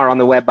 All of them are on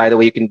the web, by the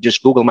way. You can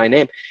just Google my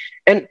name.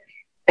 And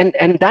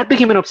that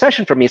became an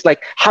obsession for me. It's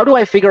like, how do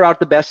I figure out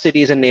the best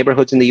cities and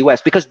neighborhoods in the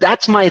US? Because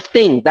that's my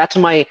thing. That's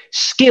my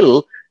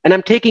skill. And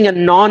I'm taking a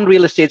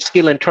non-real estate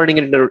skill and turning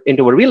it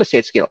into a real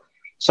estate skill.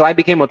 So I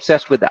became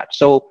obsessed with that.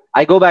 So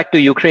I go back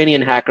to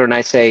Ukrainian Hacker and I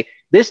say,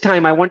 this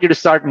time, I want you to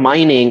start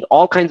mining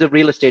all kinds of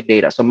real estate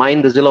data. So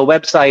mine the Zillow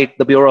website,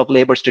 the Bureau of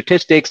Labor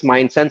Statistics,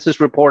 mine Census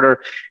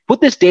Reporter, put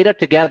this data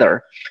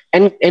together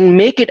and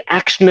make it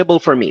actionable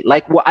for me.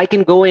 Like I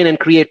can go in and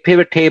create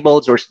pivot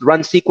tables or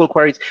run SQL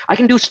queries. I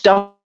can do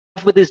stuff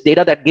with this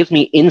data that gives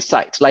me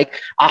insights, like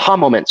aha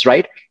moments,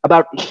 right?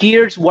 About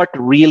here's what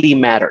really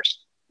matters.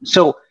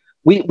 So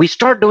we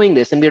start doing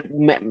this, and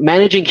we're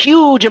managing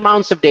huge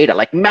amounts of data,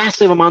 like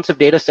massive amounts of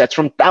data sets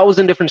from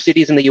 1,000 different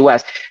cities in the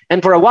US.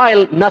 And for a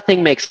while,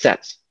 nothing makes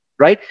sense,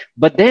 right?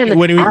 But then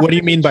what do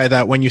you mean by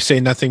that when you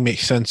say nothing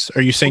makes sense?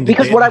 Are you saying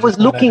because what I was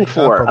looking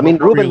for, I mean,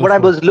 Ruben, what I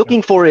was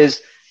looking for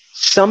is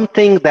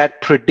something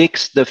that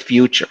predicts the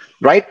future,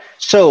 right?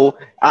 So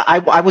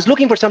I was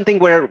looking for something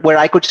where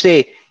I could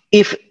say,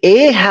 if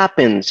A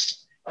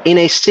happens in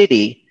a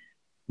city,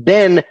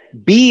 then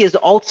B is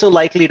also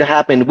likely to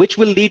happen, which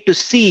will lead to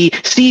C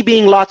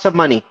being lots of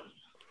money.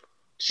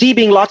 C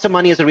being lots of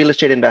money as a real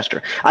estate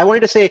investor. I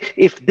wanted to say,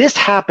 if this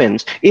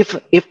happens, if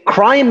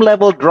crime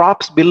level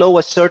drops below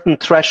a certain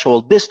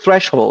threshold, this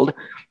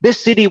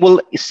city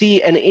will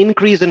see an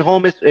increase in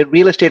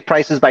real estate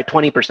prices by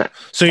 20%.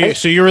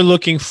 So you're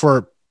looking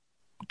for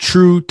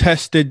true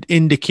tested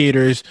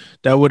indicators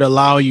that would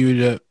allow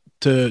you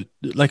to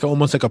like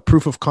almost like a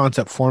proof of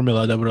concept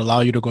formula that would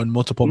allow you to go in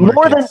multiple markets.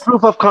 More than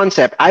proof of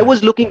concept. I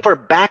was looking for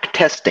back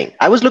testing.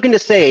 I was looking to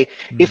say,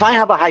 if I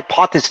have a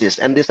hypothesis,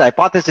 and this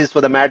hypothesis for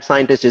the mad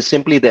scientist is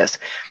simply this,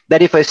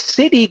 that if a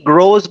city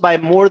grows by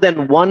more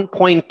than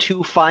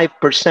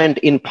 1.25%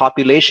 in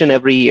population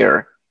every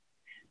year,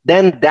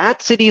 then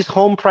that city's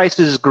home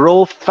prices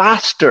grow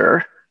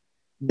faster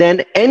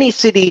than any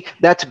city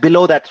that's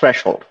below that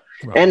threshold.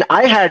 Right. And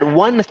I had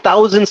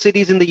 1,000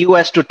 cities in the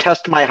US to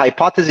test my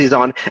hypotheses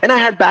on, and I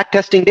had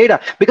backtesting data,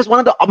 because one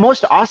of the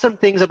most awesome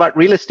things about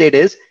real estate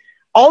is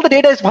all the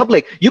data is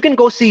public. You can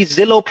go see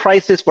Zillow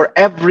prices for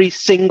every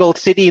single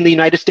city in the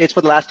United States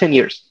for the last 10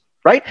 years,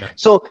 right? Yeah.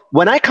 So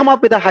when I come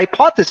up with a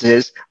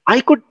hypothesis,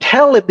 I could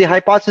tell if the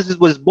hypothesis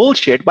was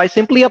bullshit by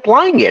simply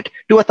applying it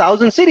to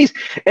 1,000 cities.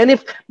 And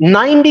if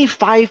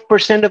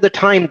 95% of the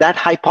time that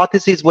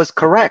hypothesis was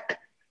correct,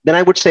 then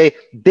I would say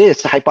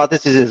this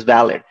hypothesis is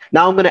valid.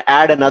 Now I'm going to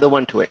add another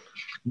one to it.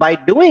 By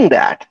doing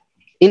that,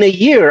 in a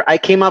year, I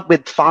came up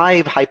with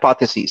 5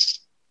 hypotheses.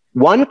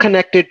 One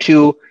connected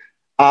to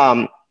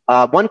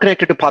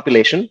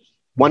population,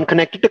 one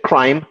connected to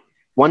crime,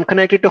 one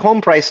connected to home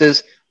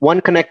prices,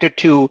 one connected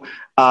to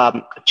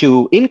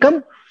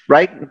income,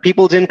 right?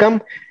 People's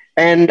income,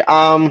 and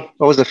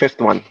what was the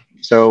 5th one?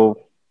 So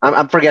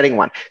I'm forgetting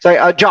one.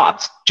 So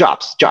jobs.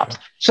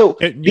 So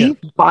these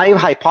 5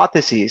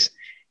 hypotheses.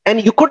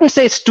 And you couldn't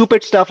say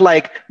stupid stuff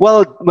like,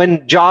 well,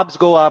 when jobs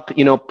go up,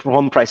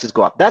 home prices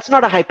go up. That's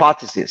not a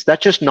hypothesis.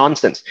 That's just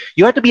nonsense.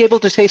 You have to be able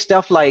to say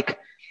stuff like,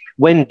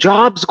 when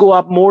jobs go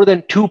up more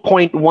than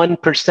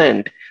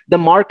 2.1%, the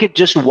market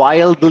just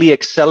wildly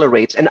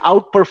accelerates and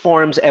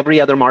outperforms every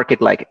other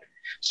market like it.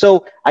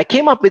 So I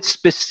came up with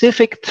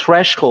specific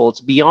thresholds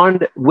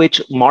beyond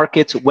which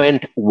markets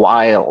went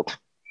wild.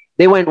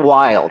 They went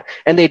wild,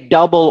 and they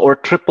double or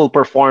triple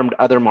performed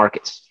other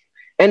markets.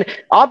 And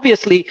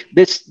obviously,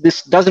 this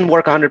doesn't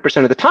work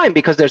 100% of the time,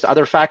 because there's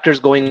other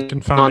factors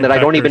going on that I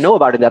don't even know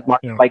about in that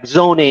market, like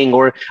zoning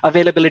or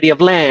availability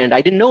of land.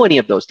 I didn't know any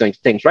of those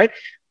things, right?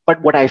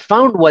 But what I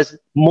found was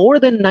more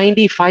than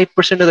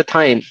 95% of the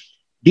time,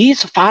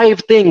 these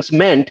 5 things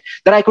meant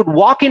that I could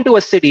walk into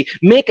a city,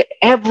 make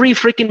every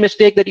freaking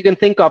mistake that you can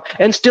think of,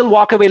 and still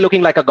walk away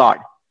looking like a god,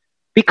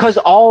 because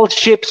all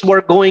ships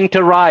were going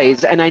to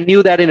rise, and I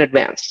knew that in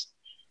advance.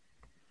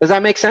 Does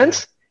that make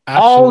sense?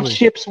 Absolutely. All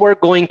ships were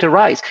going to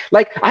rise.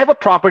 Like, I have a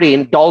property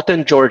in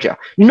Dalton, Georgia.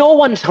 No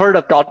one's heard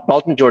of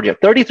Dalton, Georgia.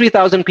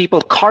 33,000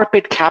 people,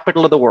 carpet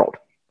capital of the world.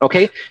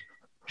 Okay?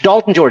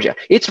 Dalton, Georgia.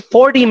 It's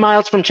 40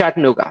 miles from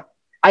Chattanooga.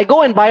 I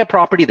go and buy a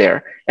property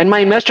there, and my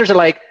investors are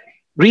like,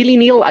 really,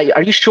 Neil,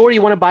 are you sure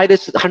you want to buy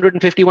this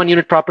 151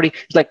 unit property?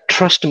 It's like,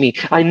 trust me,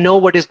 I know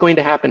what is going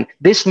to happen.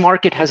 This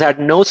market has had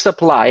no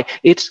supply.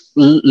 It's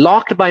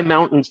locked by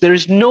mountains. There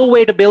is no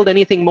way to build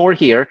anything more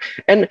here.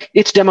 And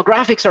its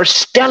demographics are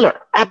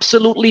stellar,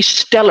 absolutely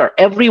stellar.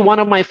 Every one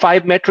of my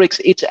 5 metrics,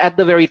 it's at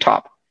the very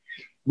top.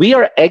 We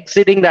are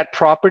exiting that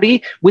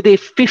property with a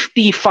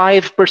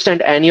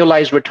 55%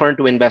 annualized return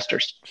to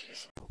investors.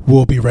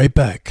 We'll be right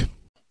back.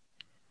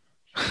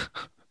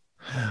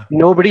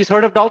 Nobody's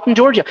heard of Dalton,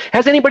 Georgia.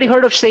 Has anybody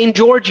heard of St.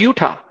 George,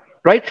 Utah?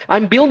 Right?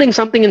 I'm building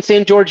something in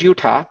St. George,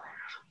 Utah,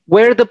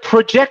 where the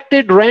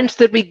projected rents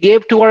that we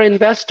gave to our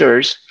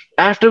investors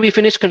after we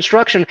finish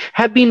construction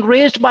have been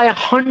raised by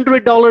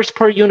 $100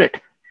 per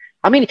unit.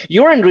 I mean,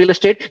 you're in real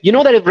estate. You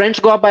know that if rents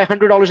go up by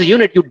 $100 a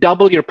unit, you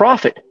double your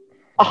profit.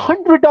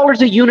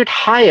 $100 a unit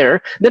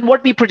higher than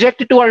what we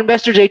projected to our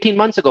investors 18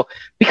 months ago,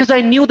 because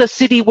I knew the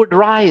city would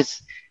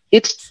rise.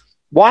 It's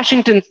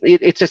Washington.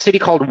 It's a city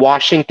called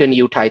Washington,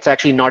 Utah. It's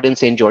actually not in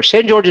St. George.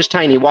 St. George is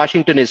tiny.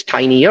 Washington is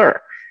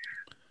tinier.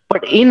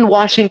 But in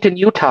Washington,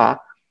 Utah,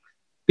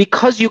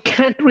 because you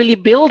can't really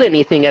build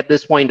anything at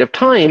this point of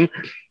time,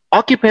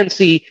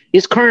 occupancy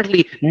is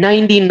currently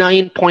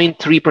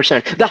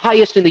 99.3%, the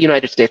highest in the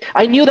United States.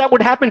 I knew that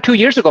would happen 2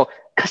 years ago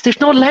because there's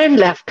no land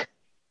left.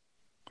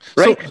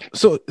 Right?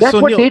 So that's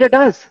what Neil, data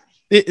does.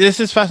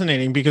 This is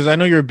fascinating because I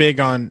know you're big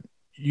on,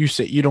 you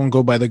say you don't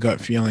go by the gut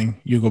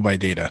feeling, you go by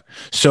data.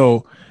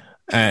 So,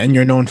 and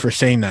you're known for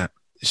saying that.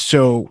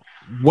 So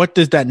what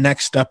does that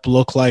next step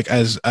look like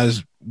as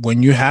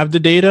when you have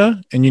the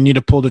data and you need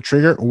to pull the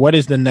trigger? What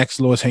is the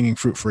next lowest hanging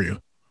fruit for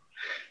you?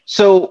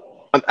 So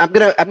I'm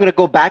gonna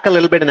go back a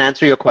little bit and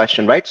answer your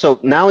question, right? So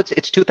now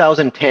it's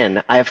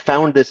 2010. I have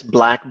found this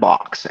black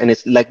box, and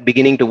it's like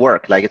beginning to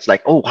work. Like it's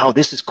like, oh wow,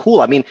 this is cool.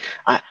 I mean,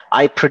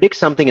 I predict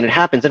something and it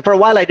happens. And for a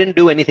while, I didn't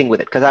do anything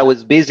with it because I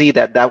was busy.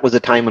 That was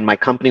a time when my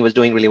company was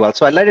doing really well.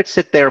 So I let it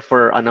sit there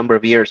for a number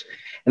of years,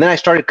 and then I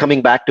started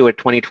coming back to it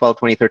 2012,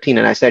 2013,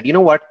 and I said, you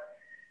know what?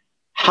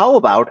 How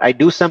about I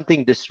do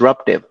something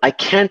disruptive? I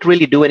can't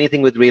really do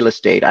anything with real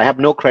estate. I have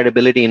no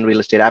credibility in real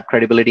estate. I have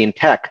credibility in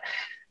tech,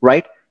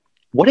 right?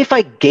 What if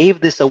I gave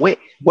this away?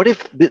 What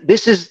if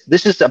this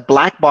is a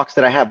black box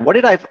that I have? What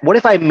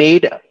if I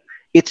made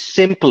it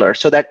simpler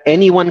so that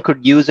anyone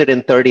could use it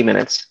in 30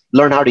 minutes,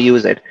 learn how to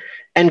use it,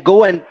 and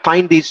go and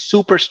find these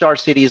superstar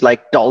cities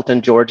like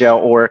Dalton, Georgia,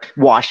 or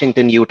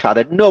Washington, Utah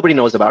that nobody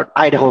knows about,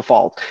 Idaho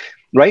Falls,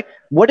 right?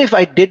 What if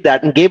I did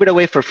that and gave it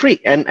away for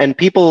free? And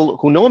people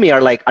who know me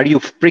are like, are you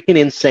freaking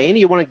insane?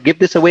 You want to give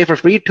this away for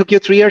free? It took you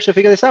 3 years to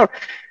figure this out.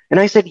 And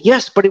I said,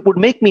 yes, but it would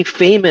make me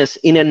famous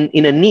in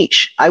a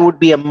niche. I would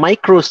be a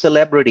micro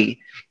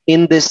celebrity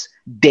in this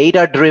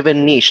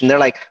data-driven niche. And they're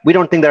like, we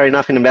don't think there are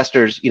enough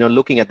investors,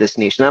 looking at this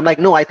niche. And I'm like,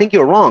 no, I think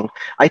you're wrong.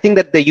 I think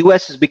that the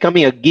US is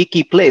becoming a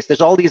geeky place. There's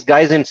all these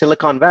guys in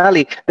Silicon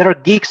Valley that are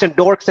geeks and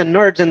dorks and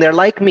nerds, and they're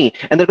like me,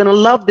 and they're going to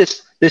love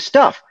this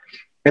stuff.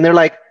 And they're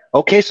like,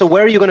 okay, so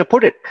where are you going to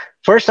put it?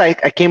 First, I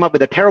came up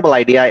with a terrible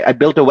idea. I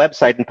built a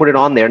website and put it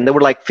on there, and there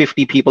were like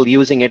 50 people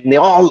using it, and they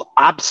all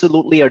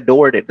absolutely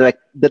adored it. Like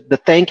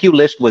the thank you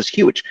list was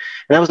huge.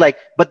 And I was like,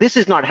 but this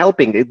is not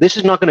helping. This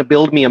is not going to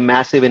build me a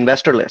massive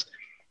investor list.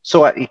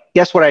 So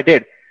guess what I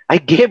did? I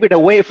gave it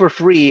away for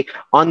free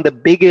on the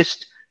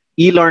biggest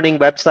e-learning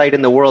website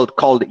in the world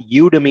called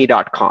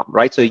udemy.com,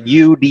 right? So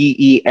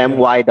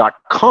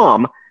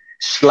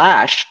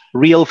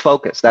udemy.com/real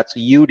focus. That's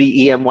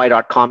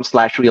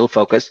udemy.com/real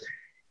focus.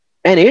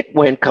 And it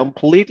went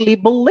completely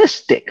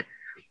ballistic.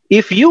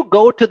 If you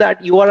go to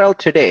that URL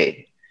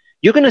today,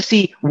 you're going to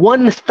see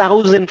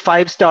 1,000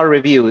 5-star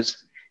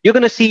reviews. You're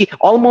going to see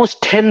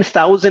almost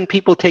 10,000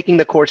 people taking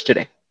the course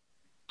today.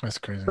 That's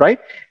crazy.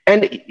 Right?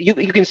 And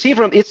you can see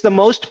it's the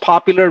most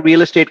popular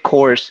real estate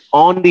course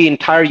on the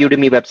entire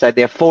Udemy website.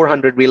 They have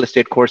 400 real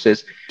estate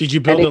courses. Did you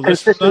build a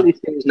list for that? Consistently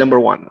stays number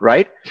one,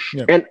 right?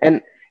 Yeah.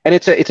 And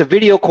it's a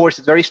video course.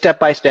 It's very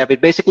step-by-step. It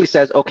basically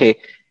says, okay,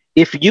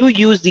 if you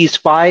use these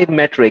 5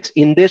 metrics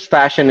in this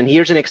fashion, and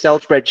here's an Excel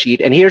spreadsheet,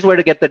 and here's where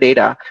to get the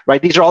data,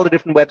 right? These are all the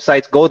different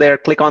websites. Go there,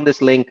 click on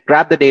this link,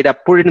 grab the data,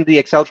 put it into the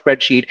Excel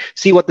spreadsheet,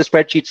 see what the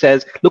spreadsheet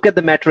says, look at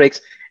the metrics,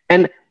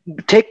 and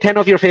take 10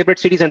 of your favorite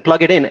cities and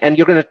plug it in, and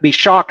you're going to be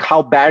shocked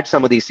how bad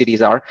some of these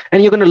cities are,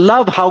 and you're going to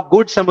love how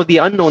good some of the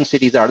unknown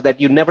cities are that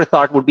you never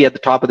thought would be at the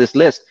top of this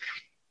list.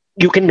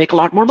 You can make a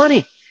lot more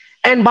money.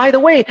 And by the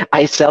way,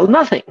 I sell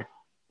nothing,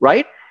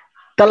 right?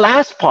 The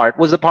last part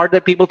was the part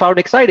that people found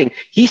exciting.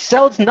 He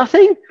sells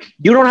nothing.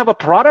 You don't have a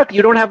product.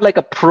 You don't have like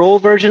a pro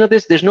version of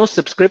this. There's no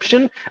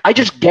subscription. I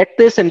just get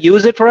this and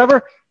use it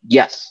forever.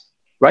 Yes,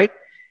 right?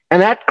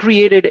 And that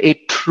created a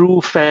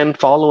true fan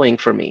following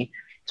for me.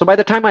 So by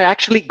the time I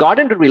actually got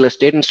into real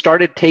estate and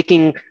started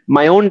taking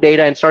my own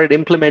data and started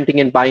implementing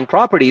and buying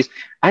properties,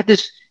 I had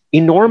this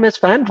enormous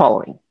fan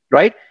following,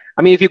 right?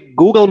 I mean, if you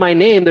Google my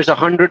name, there's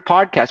 100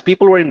 podcasts.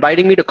 People were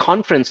inviting me to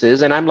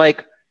conferences, and I'm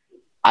like,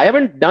 I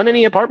haven't done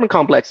any apartment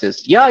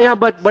complexes. Yeah,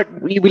 but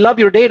we love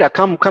your data.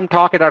 Come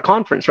talk at our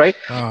conference, right?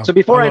 So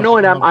before I know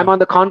it, I'm on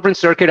the conference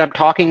circuit. I'm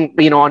talking,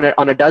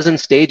 on a dozen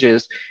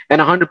stages and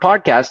 100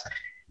 podcasts.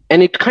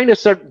 And it kind of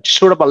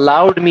sort of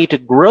allowed me to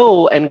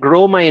grow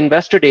my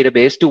investor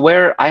database to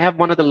where I have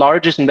one of the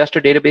largest investor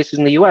databases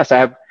in the US.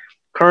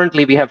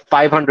 Currently, we have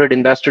 500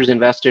 investors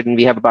invested, and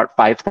we have about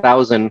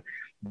 5,000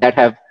 that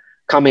have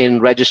come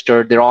in,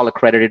 registered. They're all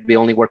accredited. We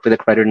only work with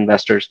accredited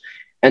investors.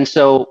 And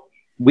so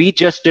we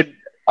just did,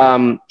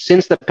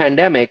 since the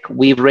pandemic,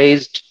 we've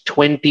raised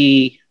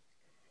 $27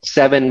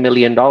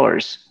 million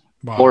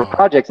for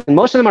projects. And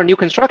most of them are new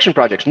construction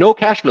projects, no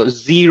cash flow,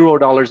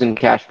 $0 in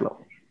cash flow.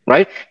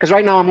 Right? Because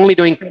right now I'm only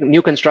doing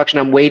new construction.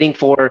 I'm waiting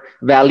for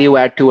value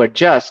add to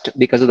adjust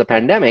because of the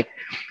pandemic.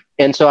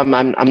 And so I'm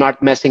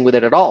not messing with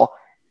it at all.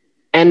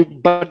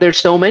 But there's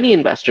so many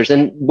investors.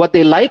 And what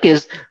they like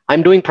is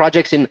I'm doing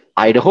projects in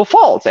Idaho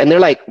Falls. And they're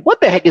like,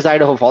 what the heck is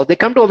Idaho Falls? They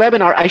come to a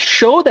webinar. I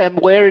show them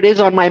where it is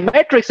on my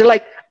metrics. They're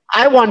like,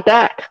 I want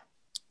that.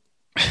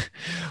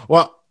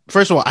 Well,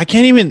 first of all, I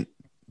can't even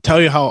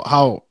tell you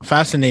how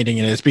fascinating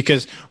it is,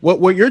 because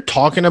what you're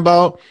talking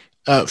about,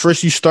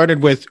 first you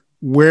started with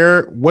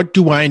what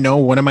do I know?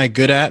 What am I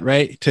good at?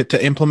 Right.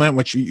 To implement,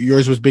 which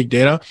yours was big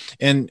data.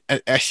 And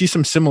I see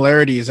some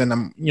similarities, and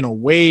I'm,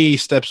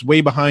 steps way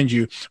behind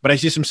you, but I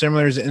see some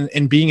similarities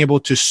in being able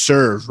to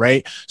serve.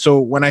 Right. So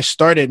when I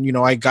started,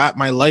 I got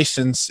my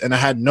license and I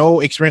had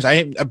no experience.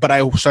 But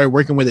I started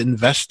working with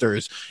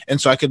investors, and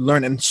so I could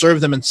learn and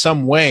serve them in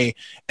some way.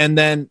 And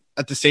then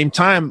at the same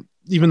time,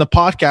 even the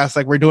podcast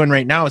like we're doing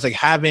right now is like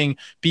having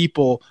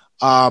people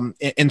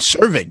and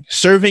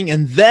serving,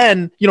 and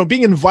then,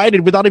 being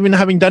invited without even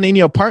having done any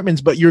apartments,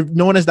 but you're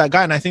known as that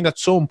guy. And I think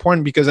that's so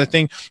important, because I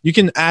think you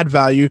can add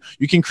value,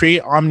 you can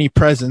create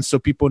omnipresence so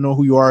people know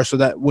who you are, so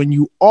that when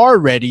you are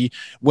ready,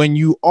 when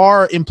you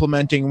are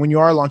implementing, when you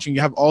are launching,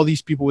 you have all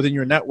these people within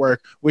your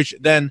network, which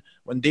then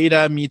when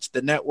data meets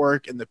the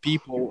network and the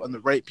people and the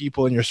right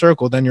people in your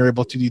circle, then you're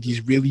able to do these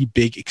really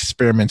big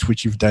experiments,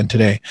 which you've done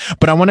today.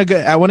 But I want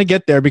to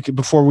get there, because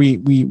before we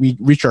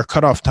reach our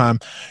cutoff time,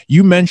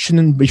 you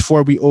mentioned before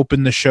we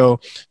opened the show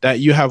that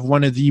you have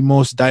one of the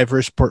most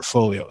diverse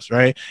portfolios,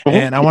 right? Mm-hmm.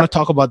 And I want to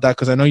talk about that,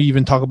 because I know you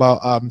even talk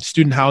about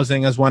student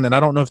housing as one, and I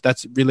don't know if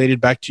that's related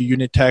back to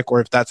Unitech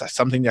or if that's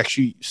something that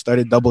actually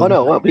started doubling. Oh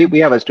no, well, we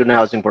have a student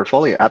housing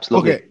portfolio,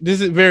 absolutely. Okay, this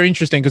is very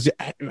interesting, because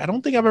I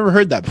don't think I've ever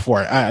heard that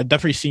before. I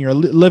definitely seen your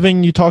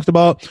living you talked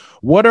about.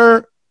 What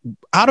are,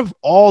 out of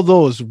all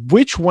those,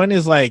 which one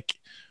is like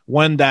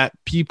one that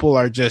people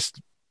are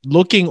just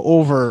looking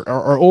over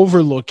or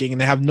overlooking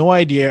and they have no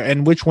idea,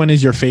 and which one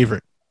is your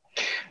favorite?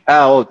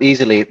 Oh,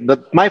 easily.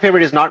 But my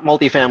favorite is not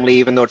multifamily,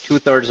 even though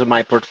 2/3 of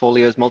my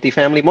portfolio is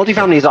multifamily.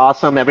 Multifamily is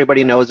awesome.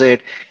 Everybody knows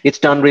it. It's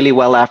done really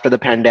well after the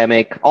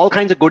pandemic. All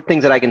kinds of good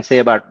things that I can say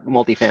about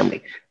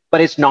multifamily, but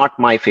it's not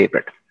my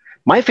favorite.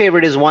 My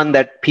favorite is one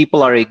that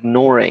people are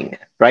ignoring,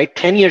 right?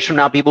 10 years from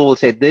now, people will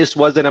say, this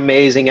was an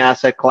amazing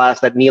asset class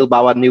that Neil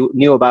Bawa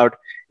knew about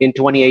in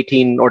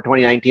 2018 or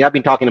 2019. I've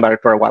been talking about it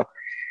for a while.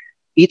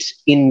 It's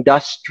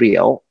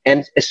industrial,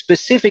 and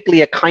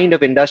specifically a kind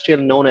of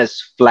industrial known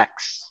as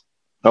flex,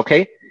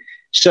 okay?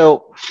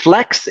 So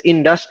flex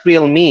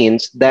industrial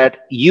means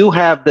that you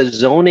have the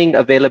zoning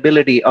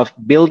availability of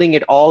building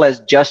it all as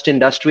just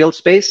industrial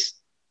space,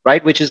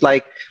 right? Which is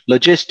like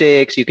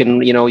logistics. You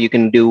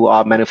can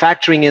do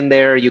manufacturing in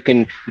there. You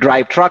can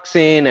drive trucks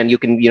in, and you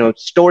can,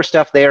 store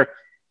stuff there.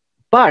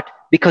 But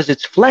because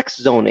it's flex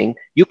zoning,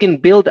 you can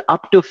build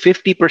up to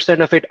 50%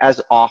 of it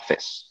as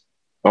office,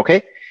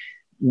 okay?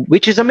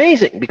 Which is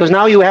amazing, because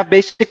now you have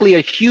basically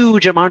a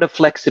huge amount of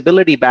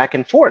flexibility back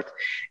and forth.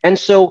 And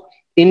so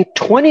in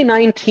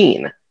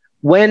 2019,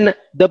 when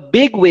the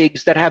big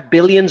wigs that have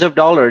billions of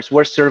dollars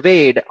were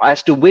surveyed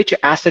as to which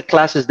asset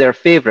class is their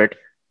favorite,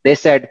 they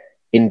said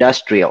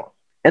industrial.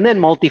 And then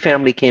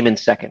multifamily came in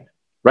second,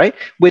 right?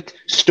 With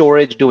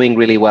storage doing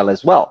really well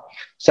as well,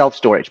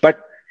 self-storage. But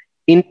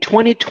in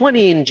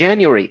 2020, in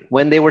January,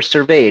 when they were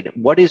surveyed,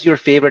 what is your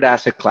favorite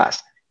asset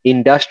class?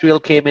 Industrial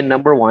came in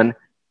number 1,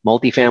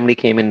 multifamily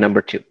came in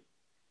number 2.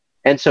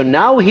 And so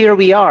now here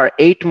we are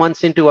 8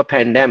 months into a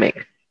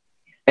pandemic.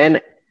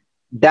 And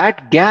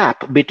that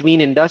gap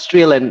between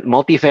industrial and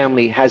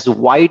multifamily has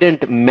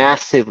widened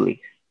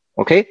massively,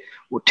 okay?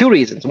 2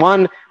 reasons.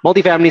 One,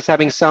 multifamily is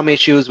having some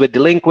issues with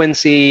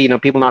delinquency,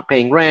 people not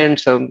paying rent,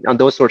 so on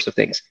those sorts of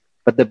things.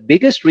 But the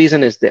biggest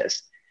reason is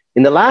this.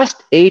 In the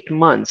last 8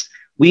 months,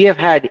 we have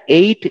had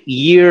 8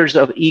 years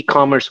of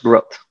e-commerce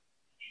growth.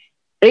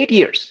 8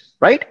 years,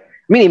 right?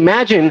 I mean,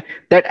 imagine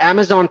that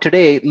Amazon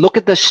today, look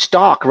at the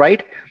stock,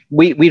 right?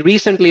 We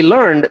recently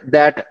learned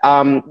that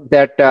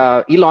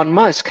Elon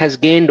Musk has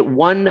gained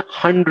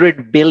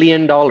 $100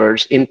 billion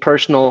in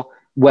personal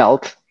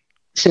wealth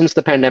since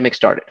the pandemic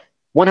started.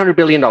 $100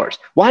 billion.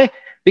 Why?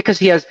 Because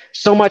he has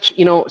so much,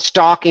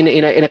 stock in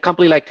a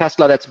company like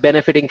Tesla that's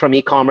benefiting from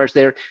e-commerce.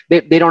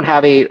 They don't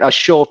have a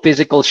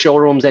physical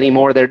showrooms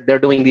anymore. They're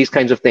doing these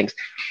kinds of things.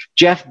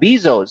 Jeff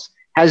Bezos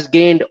has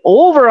gained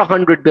over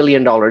 $100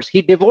 billion.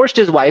 He divorced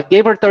his wife,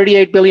 gave her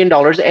 $38 billion,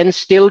 and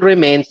still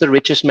remains the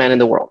richest man in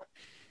the world,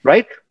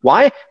 right?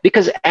 Why?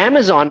 Because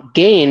Amazon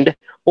gained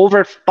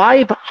over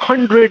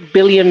 $500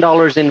 billion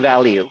in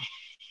value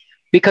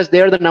because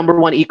they're the number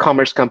one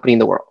e-commerce company in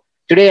the world.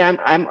 Today,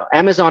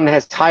 Amazon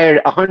has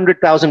hired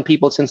 100,000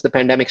 people since the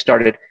pandemic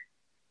started.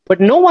 But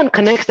no one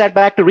connects that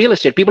back to real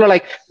estate. People are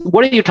like,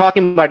 what are you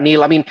talking about,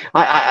 Neil? I mean,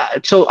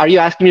 so are you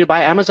asking me to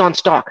buy Amazon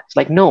stock? It's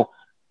like, no.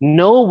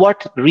 Know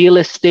what real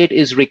estate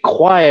is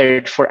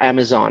required for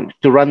Amazon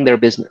to run their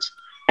business.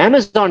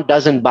 Amazon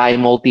doesn't buy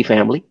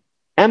multifamily.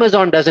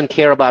 Amazon doesn't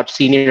care about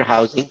senior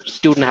housing,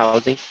 student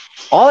housing.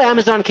 All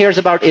Amazon cares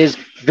about is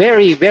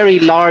very, very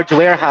large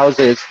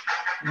warehouses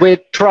with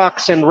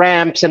trucks and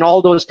ramps and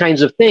all those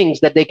kinds of things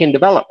that they can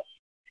develop.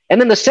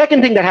 And then the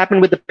second thing that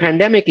happened with the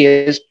pandemic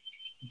is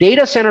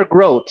data center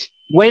growth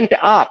went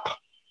up,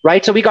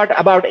 right? So we got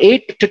about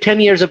 8 to 10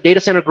 years of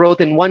data center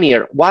growth in 1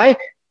 year. Why?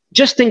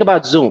 Just think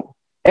about Zoom.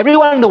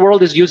 Everyone in the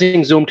world is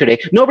using Zoom today.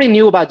 Nobody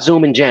knew about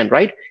Zoom in Jan,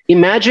 right?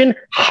 Imagine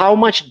how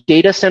much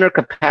data center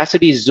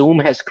capacity Zoom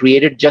has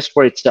created just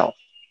for itself.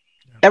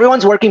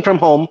 Everyone's working from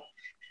home.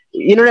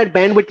 Internet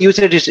bandwidth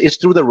usage is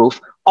through the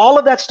roof. All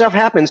of that stuff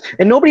happens.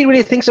 And nobody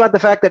really thinks about the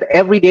fact that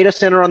every data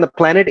center on the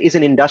planet is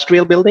an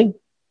industrial building.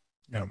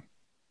 Yeah.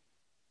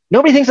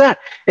 Nobody thinks that.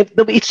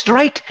 It's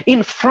right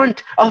in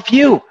front of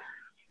you.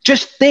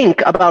 Just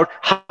think about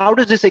how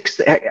does this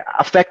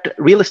affect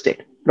real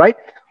estate, right?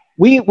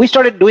 We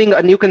started doing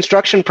a new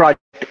construction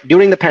project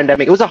during the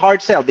pandemic. It was a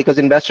hard sell because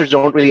investors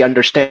don't really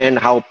understand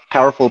how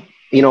powerful,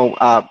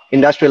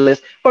 industrial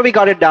is. But we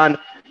got it done.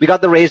 We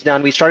got the raise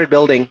done. We started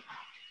building.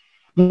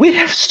 We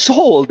have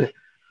sold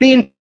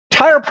the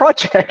entire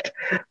project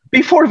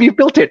before we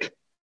built it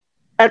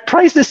at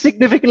prices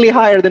significantly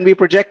higher than we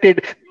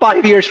projected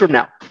 5 years from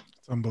now.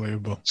 It's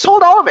unbelievable.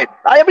 Sold all of it.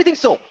 Everything's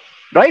sold,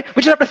 right?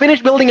 We just have to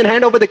finish building and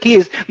hand over the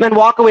keys and then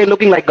walk away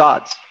looking like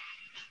gods.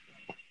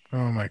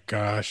 Oh my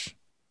gosh.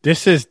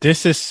 This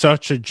is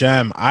such a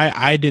gem.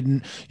 I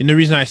didn't, and the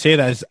reason I say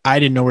that is I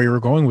didn't know where you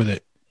were going with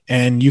it.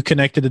 And you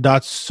connected the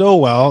dots so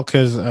well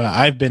because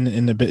I've been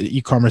in the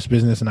e-commerce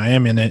business and I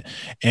am in it.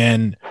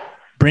 And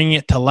bringing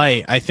it to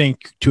light, I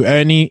think to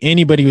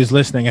anybody who's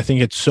listening, I think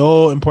it's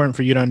so important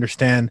for you to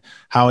understand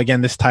how,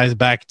 again, this ties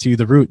back to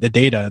the root, the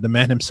data. The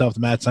man himself,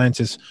 the mad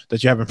scientist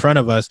that you have in front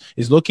of us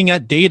is looking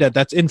at data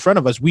that's in front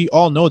of us. We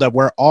all know that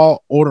we're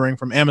all ordering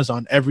from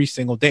Amazon every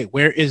single day.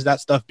 Where is that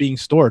stuff being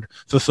stored?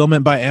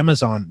 Fulfillment by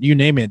Amazon, you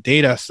name it,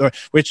 data store,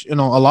 which, a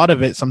lot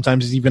of it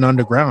sometimes is even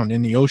underground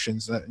in the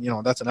oceans.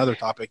 That's another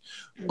topic.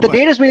 The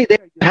data is really there.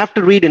 You have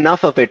to read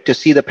enough of it to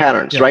see the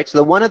patterns, right?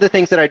 So one of the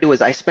things that I do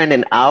is I spend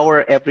an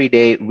hour every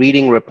day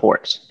reading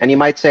reports. And you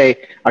might say,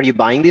 are you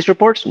buying these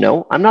reports?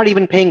 No, I'm not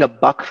even paying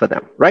 $1 for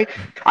them, right?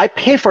 I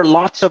pay for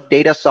lots of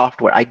data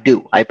software. I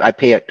do. I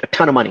pay a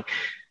ton of money.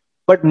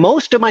 But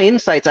most of my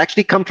insights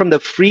actually come from the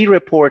free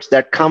reports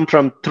that come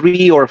from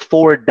 3 or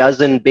 4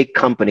 dozen big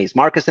companies,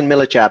 Marcus and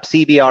Millichap,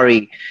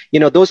 CBRE,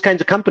 those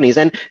kinds of companies.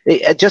 And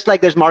just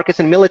like there's Marcus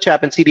and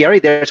Millichap and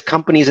CBRE, there's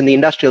companies in the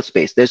industrial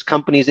space. There's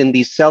companies in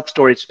the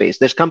self-storage space.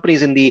 There's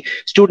companies in the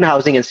student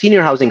housing and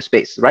senior housing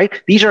space,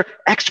 right? These are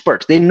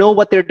experts. They know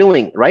what they're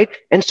doing, right?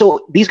 And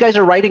so these guys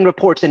are writing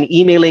reports and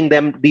emailing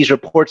them these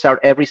reports out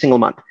every single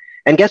month.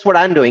 And guess what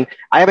I'm doing?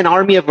 I have an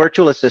army of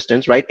virtual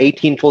assistants, right?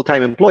 18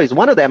 full-time employees.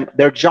 One of them,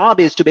 their job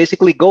is to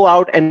basically go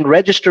out and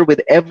register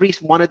with every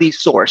one of these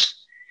sources.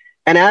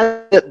 And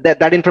as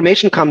that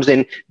information comes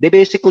in, they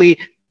basically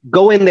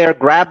go in there,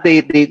 grab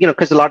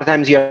because a lot of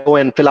times you go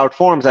and fill out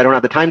forms. I don't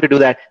have the time to do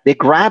that. They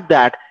grab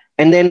that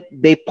and then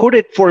they put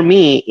it for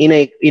me in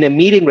a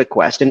meeting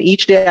request. And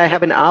each day I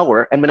have an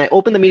hour. And when I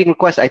open the meeting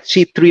request, I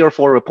see 3 or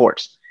 4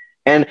 reports.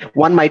 And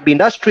one might be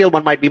industrial,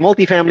 one might be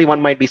multifamily,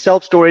 one might be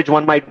self-storage,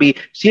 one might be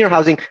senior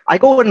housing. I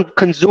go and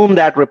consume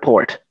that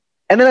report.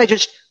 And then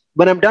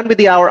when I'm done with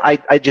the hour,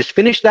 I just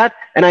finish that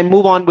and I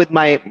move on with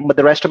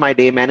the rest of my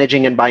day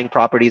managing and buying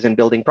properties and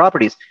building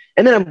properties.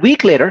 And then a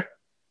week later,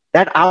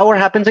 that hour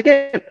happens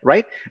again,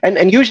 right?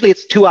 And usually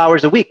it's 2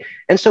 hours a week.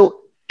 And so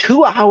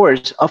 2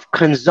 hours of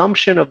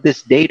consumption of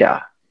this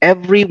data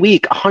every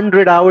week,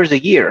 100 hours a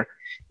year,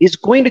 is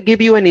going to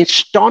give you an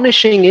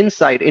astonishing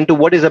insight into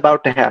what is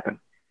about to happen.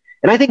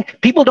 And I think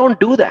people don't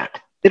do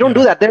that. They don't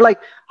do that. They're like,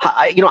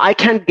 I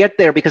can't get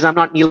there because I'm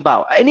not Neil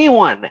Bawa.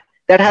 Anyone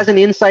that has an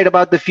insight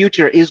about the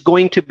future is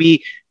going to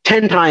be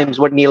 10 times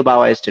what Neil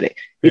Bawa is today.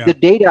 Yeah. The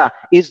data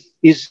is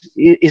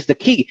the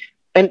key.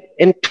 And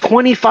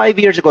 25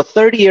 years ago,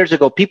 30 years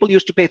ago, people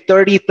used to pay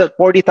 $30,000,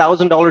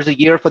 $40,000 a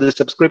year for the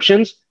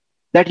subscriptions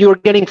that you're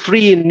getting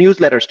free in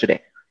newsletters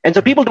today. And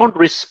so people don't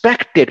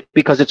respect it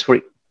because it's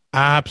free.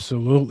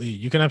 Absolutely.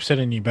 You can have said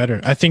any better.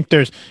 I think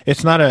there's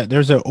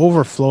an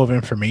overflow of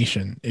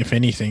information, if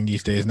anything,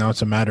 these days. Now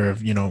it's a matter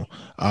of,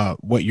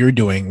 what you're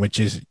doing,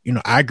 which is,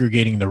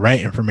 aggregating the right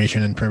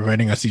information and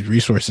providing us these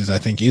resources, I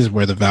think is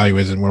where the value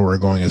is and where we're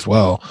going as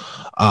well.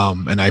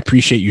 And I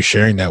appreciate you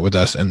sharing that with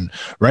us. And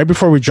right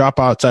before we drop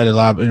outside the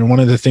lab, and one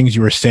of the things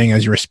you were saying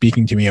as you were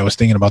speaking to me, I was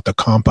thinking about The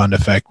Compound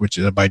Effect, which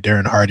is by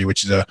Darren Hardy,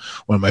 which is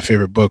one of my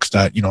favorite books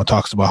that,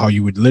 talks about how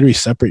you would literally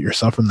separate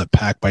yourself from the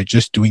pack by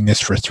just doing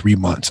this for 3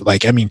 months.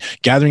 Like, I mean,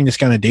 gathering this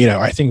kind of data,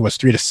 I think it was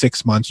 3 to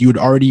 6 months, you would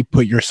already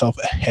put yourself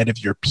ahead of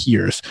your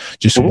peers.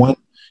 Just one,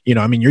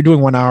 you're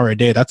doing 1 hour a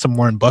day. That's some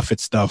Warren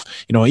Buffett stuff.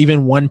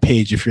 Even one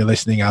page, if you're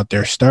listening out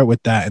there, start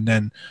with that and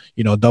then,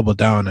 double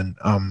down.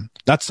 And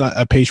that's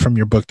a page from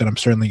your book that I'm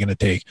certainly going to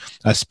take.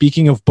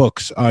 Speaking of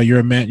books,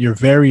 you're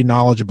very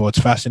knowledgeable. It's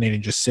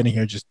fascinating just sitting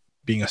here, just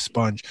being a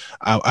sponge.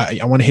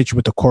 I want to hit you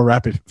with the core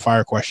rapid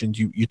fire questions.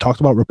 You talked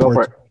about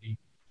reports.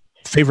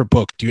 Favorite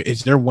book?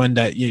 Is there one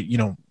that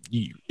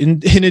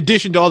in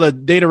addition to all the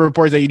data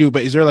reports that you do,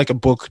 but is there like a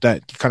book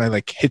that kind of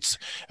like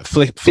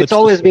flips? It's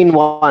always been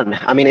one.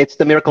 I mean, it's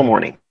The Miracle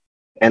Morning.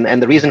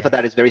 And the reason for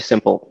that is very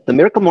simple. The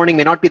Miracle Morning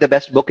may not be the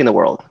best book in the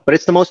world, but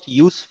it's the most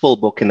useful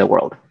book in the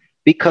world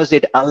because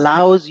it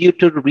allows you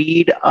to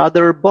read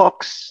other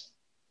books,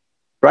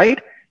 right?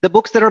 The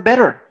books that are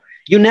better.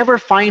 You never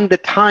find the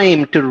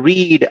time to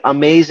read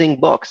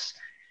amazing books,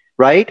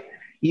 right?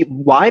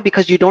 Why?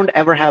 Because you don't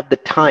ever have the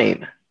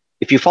time.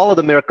 If you follow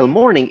The Miracle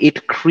Morning,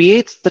 it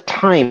creates the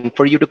time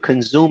for you to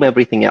consume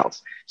everything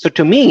else. So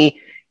to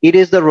me, it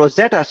is the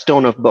Rosetta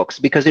Stone of books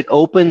because it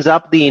opens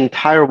up the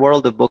entire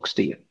world of books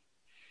to you.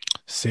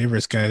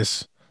 Savers,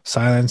 guys.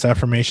 Silence,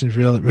 affirmations,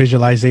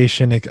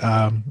 visualization,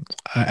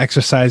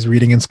 exercise,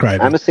 reading, and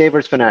scribing. I'm a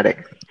Savers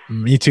fanatic.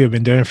 Me too. I've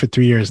been doing it for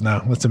 3 years now.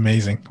 That's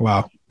amazing.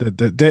 Wow. 5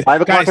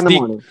 o'clock in the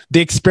morning.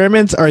 The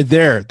experiments are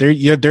there. They're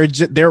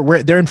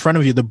in front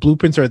of you. The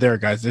blueprints are there,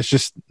 guys. It's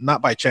just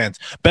not by chance.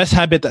 Best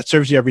habit that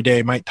serves you every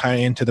day might tie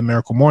into The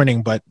Miracle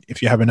Morning, but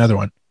if you have another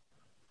one.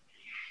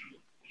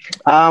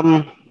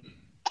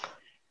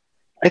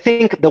 I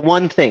think the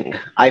one thing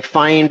I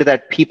find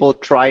that people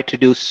try to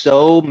do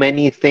so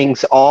many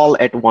things all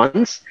at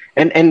once,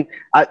 and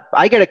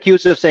I get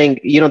accused of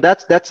saying,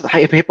 that's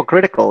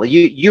hypocritical.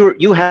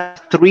 You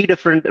have 3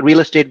 different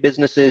real estate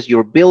businesses.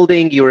 You're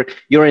building.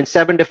 You're in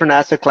 7 different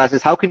asset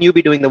classes. How can you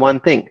be doing the one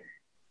thing?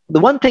 The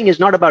one thing is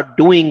not about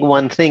doing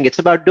one thing. It's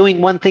about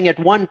doing one thing at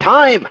one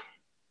time.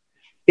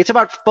 It's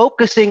about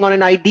focusing on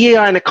an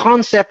idea and a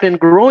concept and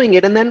growing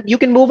it, and then you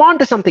can move on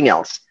to something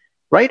else,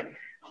 right?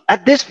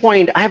 At this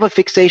point, I have a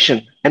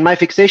fixation, and my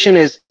fixation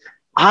is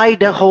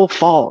Idaho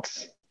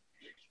Falls.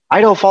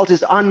 Idaho Falls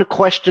is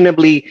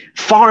unquestionably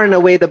far and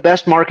away the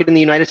best market in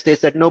the United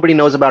States that nobody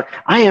knows about.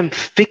 I am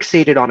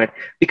fixated on it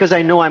because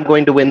I know I'm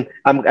going to win.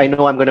 I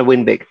know I'm going to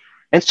win big.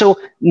 And so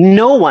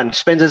no one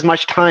spends as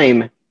much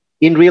time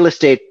in real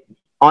estate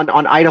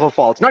on Idaho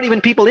Falls, not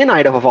even people in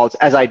Idaho Falls,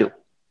 as I do.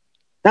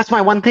 That's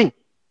my one thing.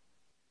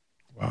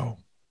 Wow.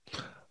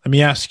 Let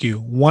me ask you,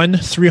 1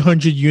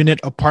 300-unit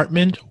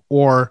apartment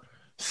or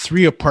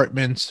 3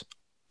 apartments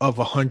of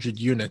 100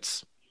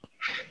 units?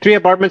 3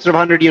 apartments of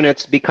 100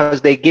 units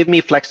because they give me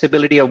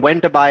flexibility of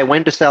when to buy,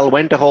 when to sell,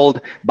 when to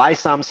hold, buy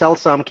some, sell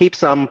some, keep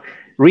some,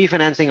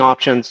 refinancing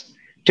options.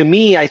 To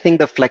me, I think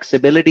the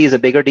flexibility is a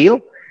bigger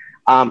deal.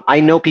 I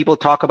know people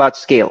talk about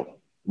scale,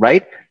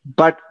 right?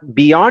 But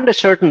beyond a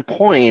certain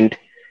point,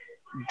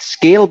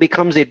 scale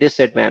becomes a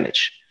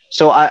disadvantage.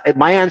 So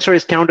my answer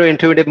is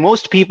counterintuitive.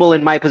 Most people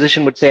in my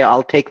position would say,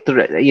 I'll take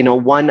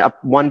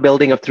one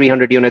building of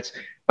 300 units.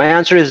 My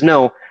answer is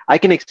no. I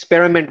can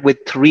experiment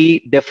with 3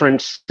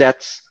 different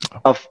sets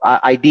of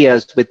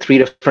ideas with 3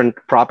 different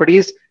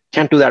properties.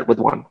 Can't do that with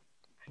one.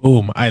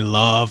 Boom. I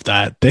love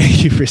that.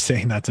 Thank you for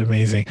saying that's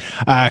amazing.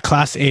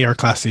 Class A or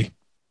Class C?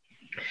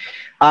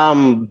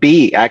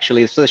 B,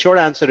 actually. So the short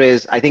answer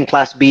is I think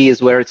Class B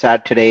is where it's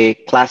at today.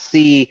 Class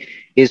C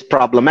is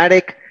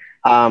problematic.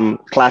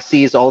 Class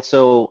C is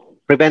also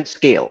prevents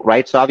scale,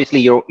 right? So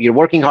obviously you're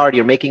working hard,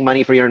 you're making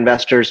money for your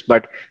investors,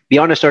 but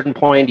beyond a certain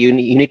point, you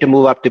need to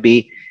move up to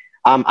B.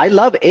 I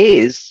love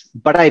A's,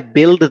 but I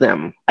build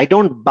them. I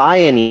don't buy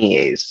any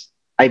A's.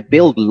 I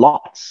build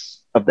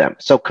lots of them.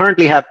 So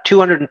currently have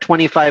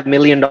 $225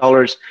 million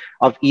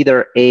of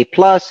either A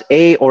plus,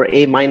 A or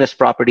A minus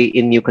property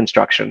in new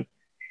construction.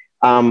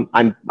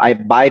 I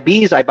buy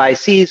B's, I buy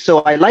C's. So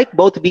I like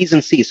both B's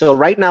and C's. So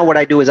right now what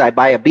I do is I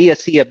buy a B, a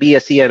C, a B, a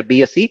C, and a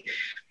B, a C.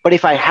 But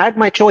if I had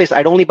my choice,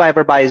 I'd only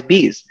ever buy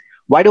B's.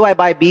 Why do I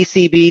buy B,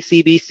 C, B,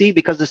 C, B, C?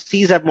 Because the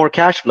C's have more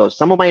cash flows.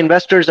 Some of my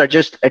investors are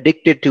just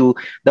addicted to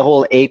the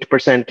whole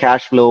 8%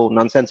 cash flow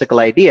nonsensical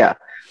idea.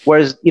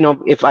 Whereas,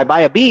 if I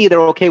buy a B,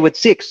 they're okay with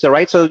 6,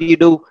 right? So you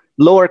do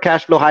lower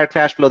cash flow, higher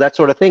cash flow, that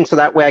sort of thing. So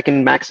that way I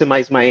can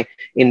maximize my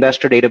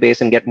investor database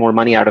and get more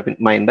money out of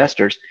my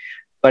investors.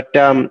 But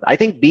I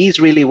think B is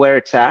really where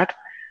it's at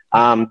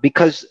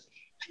because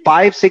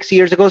 5-6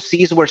 years ago,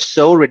 C's were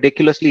so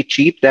ridiculously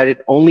cheap that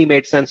it only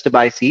made sense to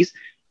buy C's.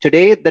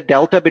 Today, the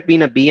delta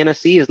between a B and a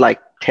C is like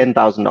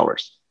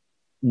 $10,000.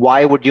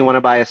 why would you want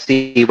to buy a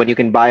C when you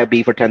can buy a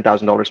B for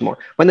 $10,000 more?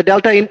 When the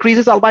delta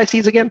increases, I'll buy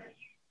Cs again.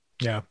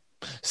 Yeah.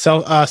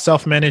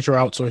 Self-manage or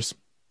outsource?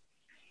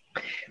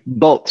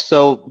 Both.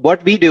 So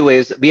what we do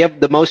is we have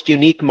the most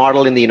unique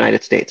model in the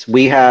United States.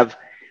 We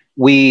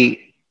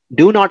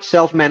do not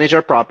self-manage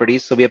our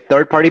properties. So we have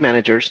third-party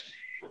managers.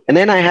 And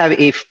then I have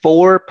a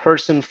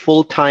 4-person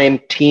full-time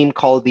team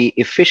called the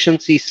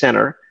Efficiency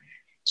Center.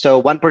 So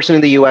 1 person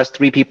in the US,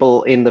 3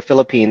 people in the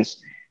Philippines.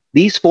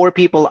 These 4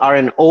 people are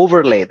an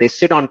overlay. They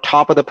sit on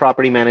top of the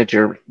property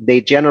manager. They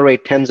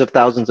generate tens of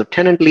thousands of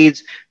tenant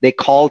leads. They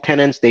call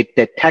tenants. They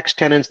text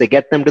tenants. They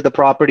get them to the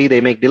property.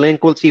 They make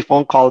delinquency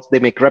phone calls. They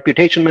make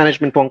reputation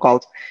management phone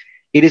calls.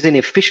 It is an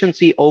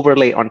efficiency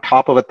overlay on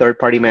top of a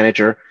third-party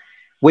manager,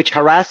 which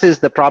harasses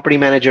the property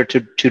manager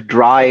to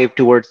drive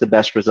towards the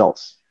best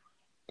results.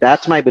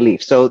 That's my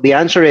belief. So the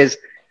answer is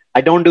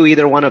I don't do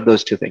either one of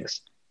those 2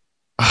 things.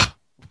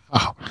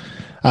 Oh,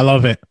 I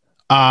love it.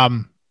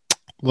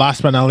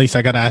 Last but not least,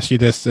 I got to ask you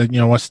this,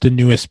 what's the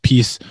newest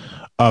piece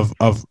of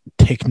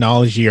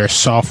technology or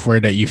software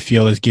that you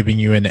feel is giving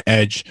you an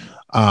edge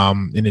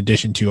in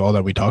addition to all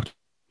that we talked?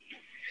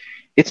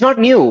 It's not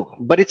new,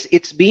 but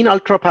it's been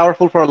ultra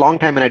powerful for a long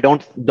time, and I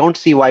don't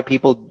see why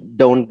people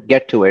don't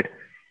get to it.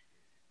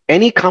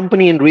 Any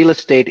company in real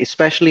estate,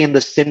 especially in the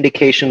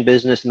syndication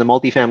business, in the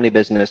multifamily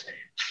business,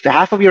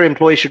 half of your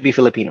employees should be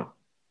Filipino.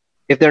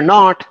 If they're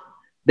not,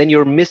 then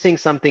you're missing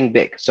something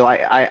big. So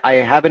I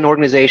have an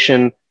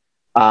organization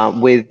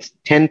with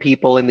 10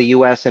 people in the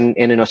US and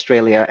in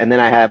Australia. And then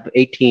I have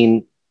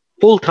 18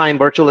 full-time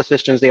virtual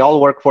assistants. They all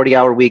work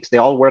 40-hour weeks. They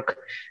all work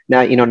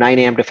now, 9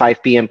 a.m. to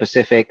 5 p.m.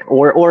 Pacific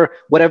or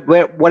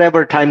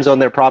whatever time zone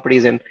their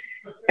property's in.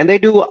 And they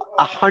do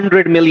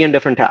 100 million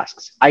different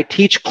tasks. I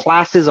teach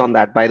classes on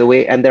that, by the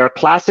way. And there are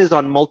classes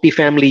on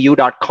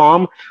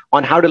multifamilyu.com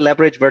on how to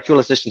leverage virtual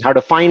assistants, how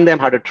to find them,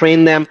 how to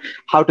train them,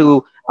 how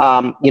to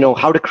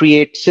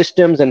create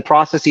systems and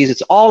processes.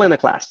 It's all in a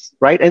class,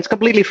 right? And it's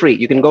completely free.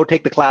 You can go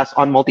take the class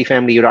on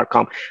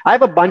multifamilyu.com. I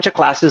have a bunch of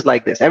classes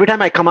like this. Every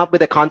time I come up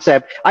with a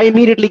concept, I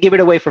immediately give it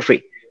away for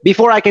free.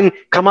 Before I can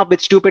come up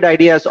with stupid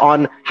ideas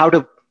on how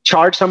to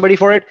charge somebody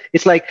for it,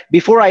 it's like,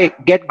 before I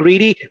get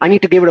greedy, I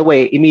need to give it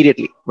away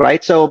immediately,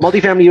 right? So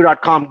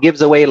multifamilyu.com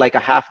gives away like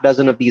a half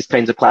dozen of these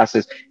kinds of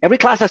classes. Every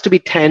class has to be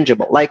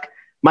tangible. Like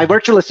my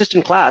virtual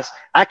assistant class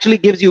actually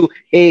gives you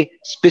a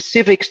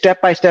specific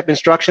step-by-step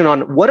instruction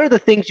on what are the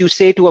things you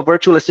say to a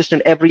virtual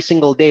assistant every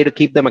single day to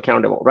keep them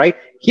accountable, right?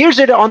 Here's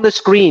it on the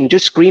screen.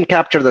 Just screen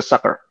capture the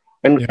sucker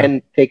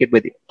and take it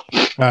with you.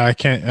 I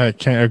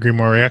can't agree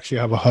more. We actually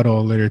have a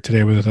huddle later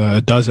today with a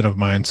dozen of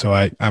mine, so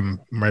I'm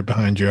right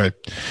behind you.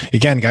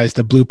 Again, guys,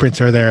 the blueprints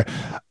are there.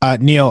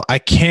 Neil, I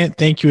can't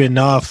thank you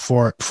enough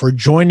for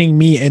joining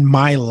me in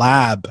my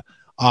lab.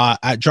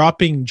 At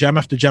dropping gem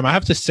after gem. I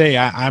have to say,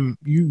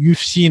 you've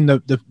seen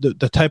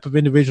the type of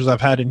individuals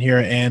I've had in here,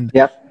 and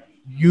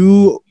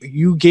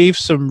you gave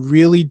some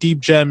really deep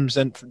gems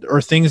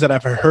or things that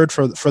I've heard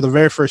for the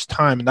very first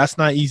time, and that's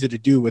not easy to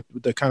do with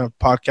the kind of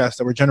podcast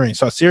that we're generating.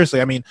 So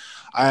seriously, I mean,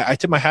 I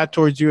tip my hat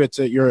towards you.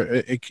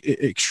 You're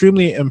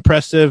extremely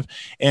impressive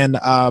and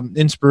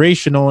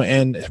inspirational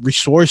and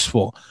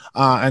resourceful.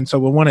 And so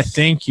we want to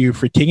thank you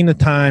for taking the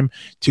time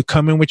to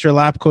come in with your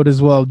lab coat as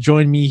well.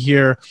 Join me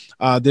here.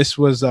 This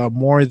was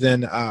more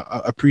than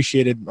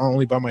appreciated, not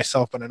only by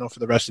myself, but I know for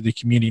the rest of the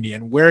community.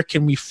 And where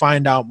can we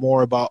find out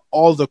more about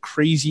all the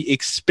crazy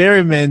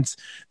experiments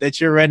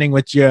that you're running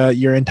with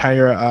your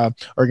entire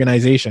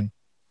organization?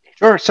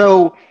 Sure.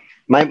 So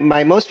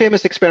my most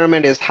famous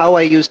experiment is how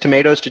I use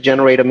tomatoes to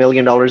generate $1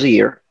 million a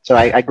year. So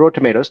I grow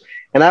tomatoes,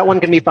 and that one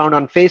can be found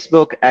on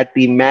Facebook at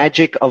the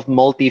Magic of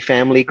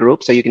Multifamily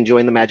group. So you can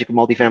join the Magic of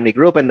Multifamily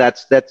group, and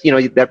that's that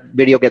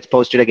video gets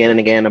posted again and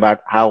again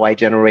about how I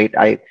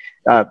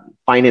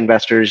find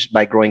investors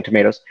by growing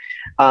tomatoes.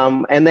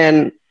 And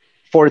then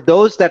for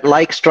those that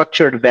like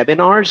structured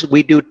webinars,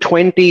 we do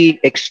 20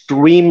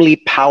 extremely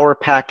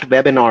power-packed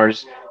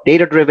webinars,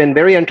 data-driven,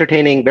 very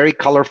entertaining, very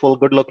colorful,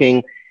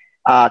 good-looking.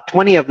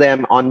 20 of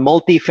them on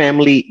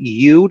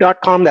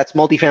multifamilyu.com. That's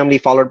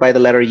multifamily followed by the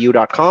letter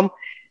u.com.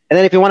 And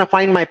then if you want to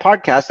find my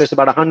podcast, there's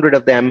about 100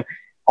 of them.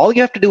 All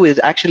you have to do is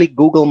actually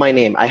Google my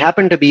name. I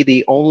happen to be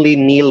the only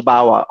Neil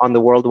Bawa on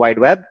the World Wide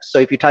Web. So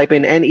if you type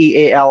in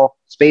NEAL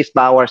space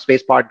Bawa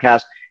space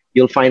podcast,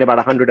 you'll find about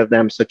 100 of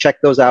them. So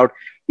check those out.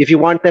 If you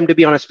want them to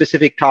be on a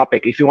specific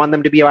topic, if you want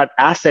them to be about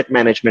asset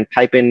management,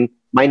 type in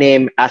my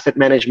name, asset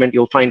management,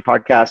 you'll find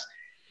podcasts.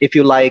 If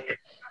you like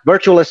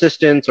virtual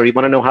assistants or you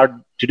want to know how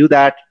to do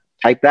that,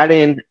 type that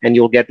in and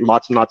you'll get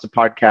lots and lots of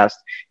podcasts.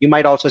 You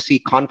might also see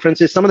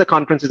conferences. Some of the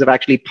conferences have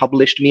actually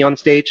published me on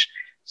stage.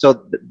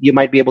 So you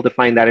might be able to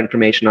find that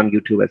information on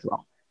YouTube as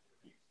well.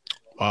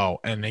 Wow.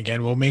 And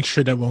again, we'll make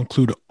sure that we'll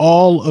include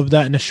all of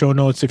that in the show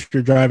notes. If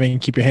you're driving,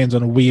 keep your hands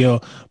on the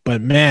wheel.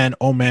 But man,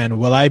 oh man,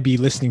 will I be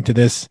listening to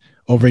this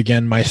over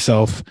again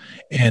myself.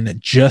 And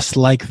just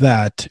like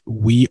that,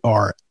 we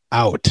are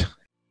out.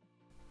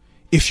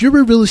 If you're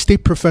a real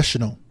estate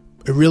professional,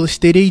 a real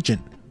estate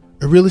agent,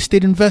 a real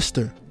estate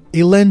investor,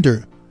 a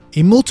lender,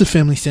 a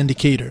multifamily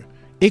syndicator,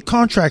 a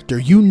contractor,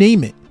 you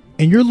name it,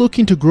 and you're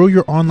looking to grow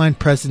your online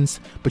presence,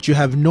 but you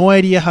have no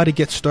idea how to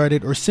get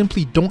started or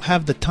simply don't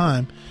have the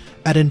time,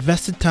 at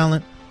Invested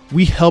Talent,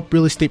 we help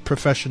real estate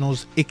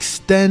professionals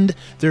extend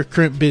their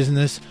current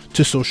business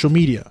to social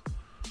media.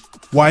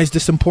 Why is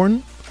this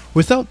important?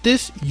 Without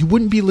this, you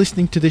wouldn't be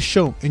listening to this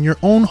show, and your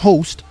own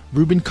host,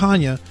 Ruben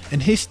Kanya,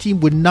 and his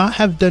team would not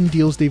have done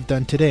deals they've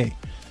done today.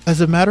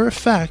 As a matter of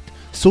fact,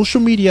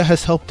 social media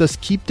has helped us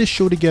keep this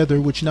show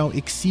together, which now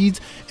exceeds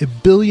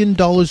 $1 billion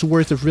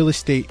worth of real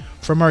estate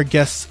from our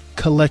guests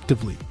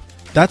collectively.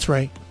 That's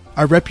right,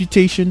 our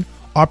reputation,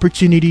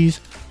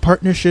 opportunities,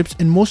 partnerships,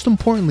 and most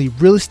importantly,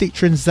 real estate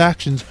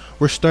transactions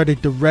were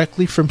started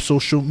directly from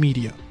social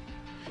media.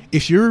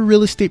 If you're a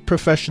real estate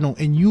professional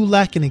and you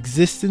lack an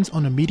existence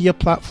on a media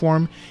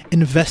platform,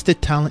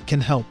 Invested Talent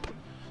can help.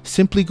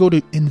 Simply go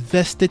to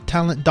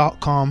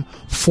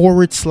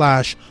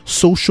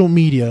investedtalent.com/social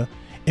media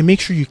and make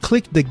sure you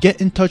click the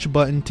Get in Touch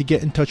button to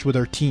get in touch with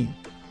our team.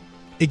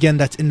 Again,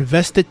 that's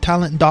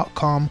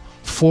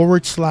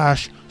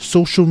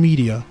investedtalent.com/social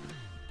media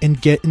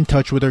and get in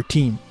touch with our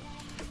team.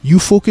 You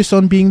focus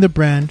on being the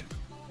brand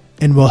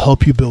and we'll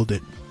help you build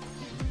it.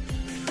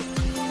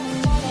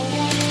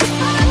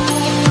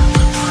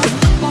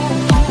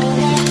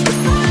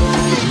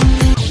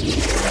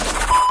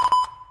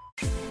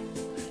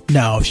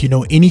 Now, if you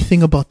know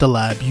anything about the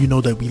lab, you know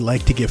that we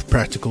like to give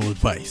practical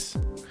advice.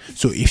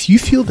 So if you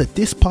feel that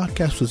this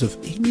podcast was of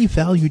any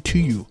value to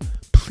you,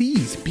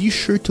 please be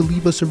sure to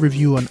leave us a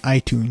review on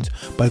iTunes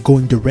by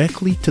going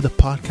directly to the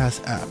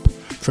podcast app.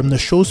 From the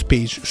show's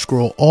page,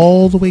 scroll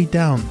all the way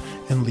down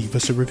and leave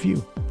us a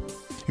review.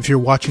 If you're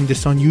watching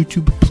this on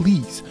YouTube,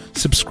 please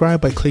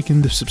subscribe by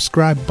clicking the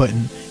subscribe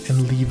button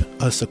and leave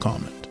us a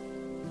comment.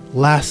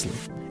 Lastly,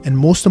 and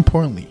most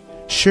importantly,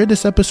 share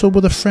this episode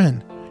with a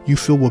friend you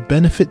feel will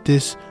benefit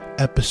this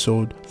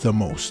episode the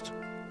most.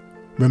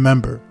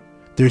 Remember,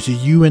 there's a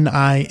you and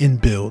I in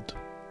build.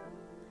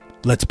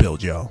 Let's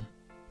build, y'all.